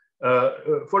other.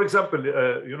 For example,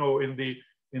 you know, in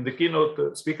the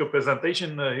keynote speaker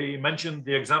presentation, he mentioned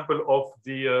the example of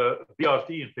the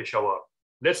BRT in Peshawar.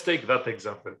 Let's take that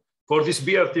example. For this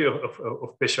BRT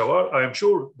of Peshawar, I am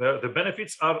sure the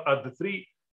benefits are at the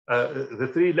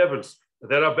three levels.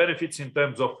 There are benefits in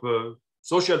terms of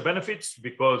social benefits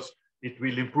because it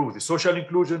will improve the social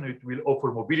inclusion. It will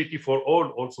offer mobility for all,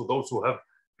 also those who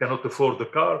cannot afford the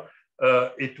car.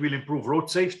 It will improve road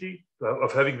safety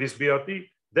of having this BRT.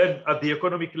 Then at the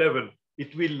economic level,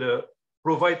 it will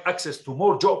provide access to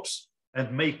more jobs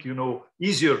and make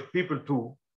easier people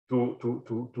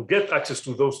to get access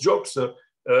to those jobs.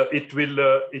 It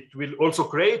will also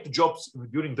create jobs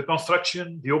during the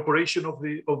construction, the operation of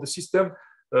the system.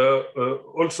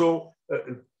 Also,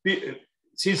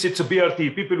 since it's a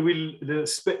BRT, people will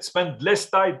spend less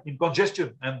time in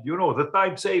congestion, and the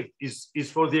time saved is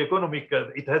for the economic.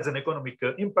 It has an economic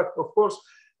impact, of course,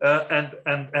 and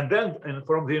then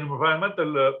from the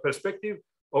environmental perspective,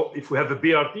 if we have a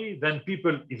BRT, then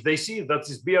people, if they see that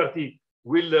this BRT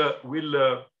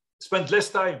will spend less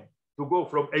time to go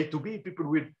from A to B, people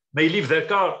may leave their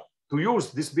car to use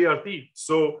this BRT.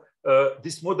 So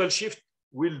this model shift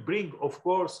will bring, of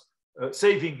course,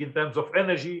 saving in terms of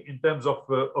energy, in terms of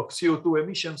CO2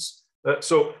 emissions.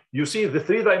 So you see the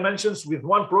three dimensions with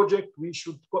one project. We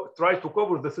should try to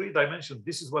cover the three dimensions.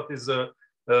 This is what is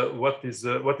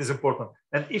important.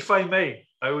 And if I may,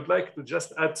 I would like to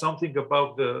just add something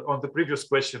about on the previous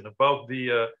question about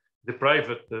the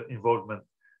private involvement,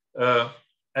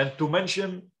 and to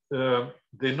mention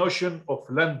the notion of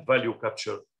land value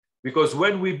capture, because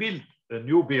when we build a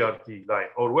new BRT line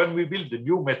or when we build a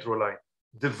new metro line,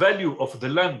 the value of the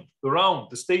land around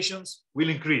the stations will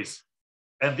increase.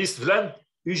 And this land,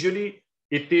 usually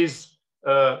it is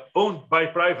owned by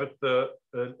private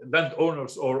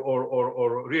landowners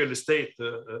or real estate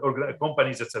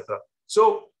companies, etc.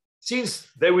 So since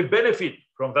they will benefit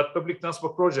from that public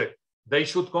transport project, they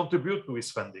should contribute to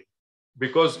its funding.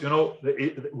 Because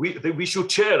we should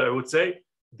share, I would say,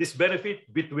 this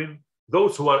benefit between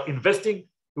those who are investing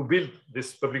to build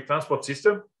this public transport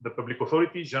system, the public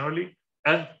authorities generally,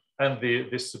 and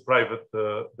this private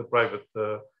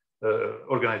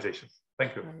organizations.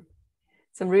 Thank you.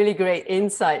 Some really great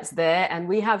insights there. And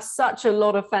we have such a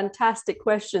lot of fantastic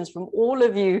questions from all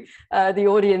of you, the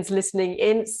audience listening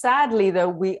in. Sadly, though,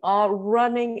 we are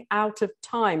running out of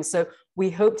time. So we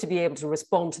hope to be able to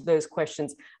respond to those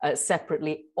questions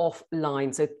separately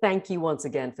offline. So thank you once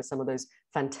again for some of those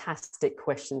fantastic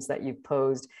questions that you've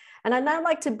posed. And I'd now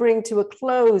like to bring to a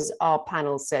close our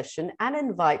panel session and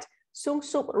invite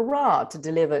Sungsup Ra to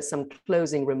deliver some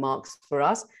closing remarks for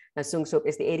us. Now, Sungsup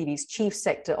is the ADB's Chief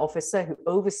Sector Officer who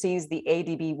oversees the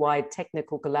ADB-wide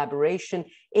technical collaboration,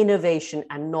 innovation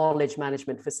and knowledge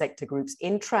management for sector groups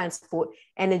in transport,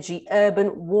 energy,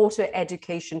 urban, water,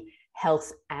 education,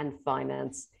 health and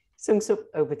finance. Sungsup,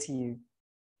 over to you.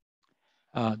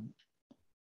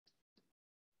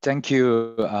 Thank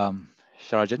you,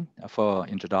 Sharjan, for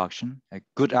introduction.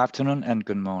 Good afternoon and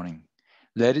good morning.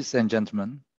 Ladies and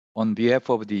gentlemen, on behalf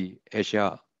of the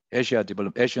Asian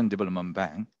Development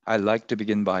Bank, I'd like to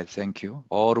begin by thank you,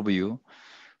 all of you,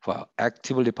 for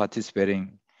actively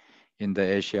participating in the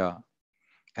Asia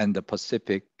and the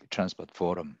Pacific Transport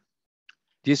Forum.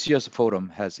 This year's forum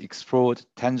has explored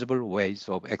tangible ways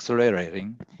of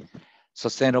accelerating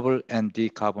sustainable and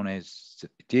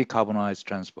decarbonized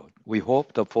transport. We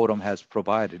hope the forum has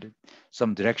provided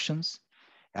some directions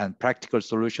and practical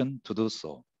solutions to do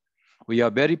so. We are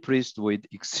very pleased with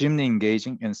extremely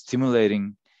engaging and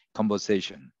stimulating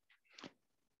conversation.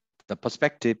 The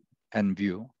perspective and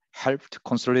view helped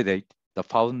consolidate the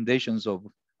foundations of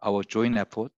our joint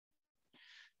effort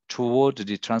toward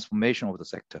the transformation of the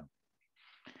sector.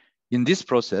 In this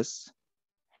process,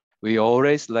 we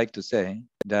always like to say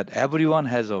that everyone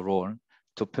has a role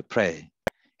to play,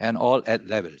 and all at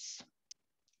levels.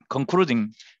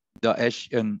 Concluding the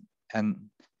Asian and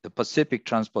the Pacific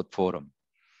Transport Forum,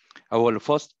 I will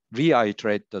first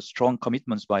reiterate the strong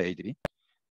commitments by ADB.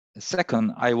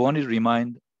 Second, I want to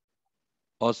remind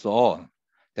us all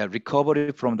that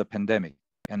recovery from the pandemic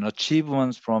and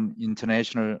achievements from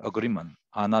international agreement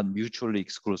are not mutually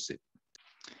exclusive.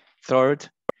 Third,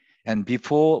 and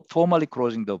before formally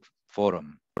closing the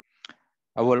forum,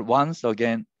 I will once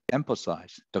again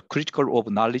emphasize the critical role of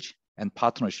knowledge and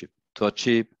partnership to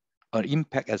achieve an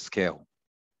impact at scale.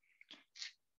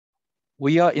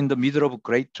 We are in the middle of a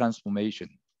great transformation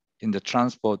in the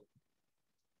transport.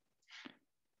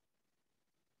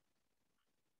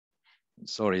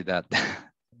 Sorry that,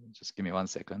 just give me 1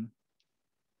 second.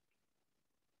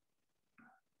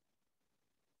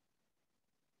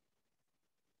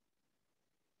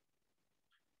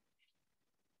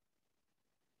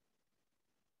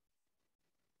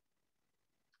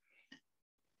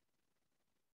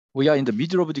 We are in the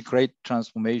middle of the great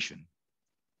transformation.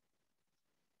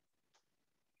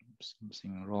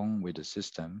 Something wrong with the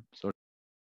system. Sorry.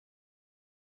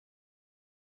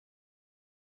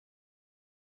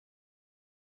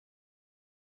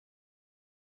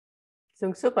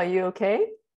 Sung-Sup, are you okay?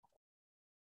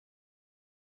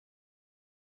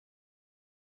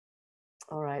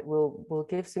 All right, we'll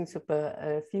give Sung-Sup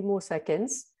a few more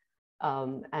seconds.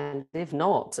 And if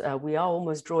not, we are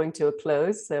almost drawing to a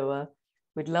close. So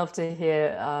we'd love to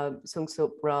hear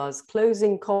Sung-Sup Ra's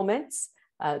closing comments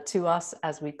to us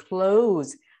as we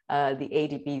close the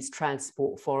ADB's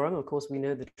Transport Forum. Of course, we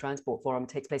know the Transport Forum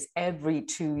takes place every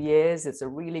 2 years. It's a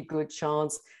really good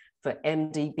chance for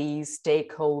MDBs,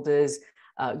 stakeholders,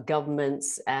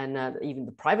 governments, and even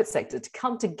the private sector to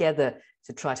come together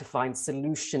to try to find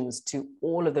solutions to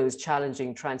all of those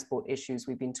challenging transport issues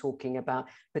we've been talking about,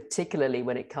 particularly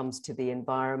when it comes to the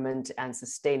environment and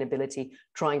sustainability,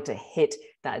 trying to hit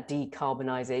that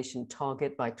decarbonization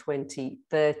target by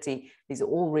 2030. These are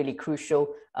all really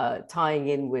crucial, tying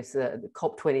in with the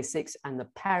COP26 and the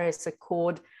Paris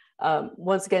Accord.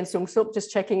 Once again, Sung-Sup,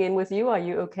 just checking in with you. Are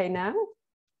you okay now?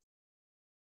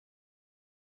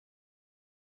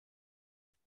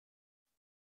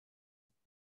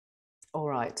 All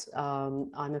right,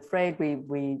 I'm afraid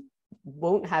we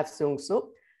won't have Sung-Sup,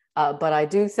 but I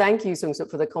do thank you, Sung-Sup,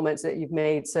 for the comments that you've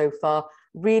made so far.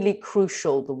 Really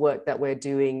crucial, the work that we're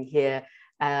doing here.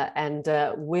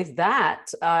 With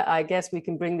that, I guess we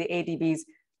can bring the ADB's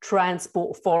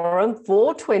Transport Forum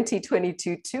for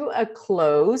 2022 to a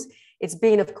close. It's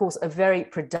been, of course, a very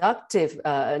productive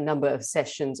number of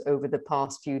sessions over the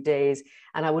past few days.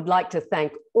 And I would like to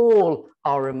thank all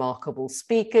our remarkable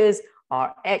speakers,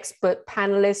 our expert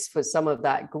panelists for some of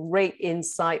that great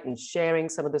insight and sharing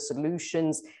some of the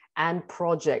solutions and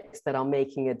projects that are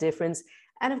making a difference.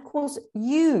 And of course,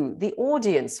 you, the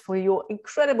audience, for your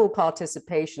incredible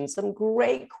participation, some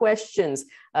great questions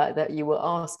that you were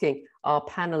asking our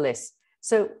panelists.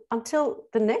 So until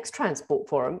the next Transport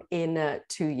Forum in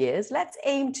 2 years, let's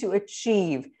aim to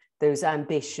achieve those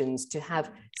ambitions to have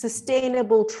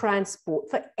sustainable transport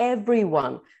for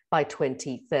everyone by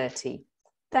 2030.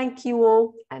 Thank you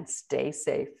all and stay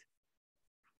safe.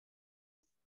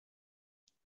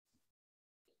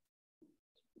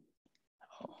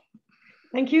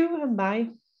 Thank you and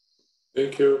bye.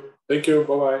 Thank you. Thank you.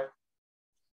 Bye-bye.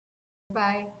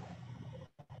 Bye.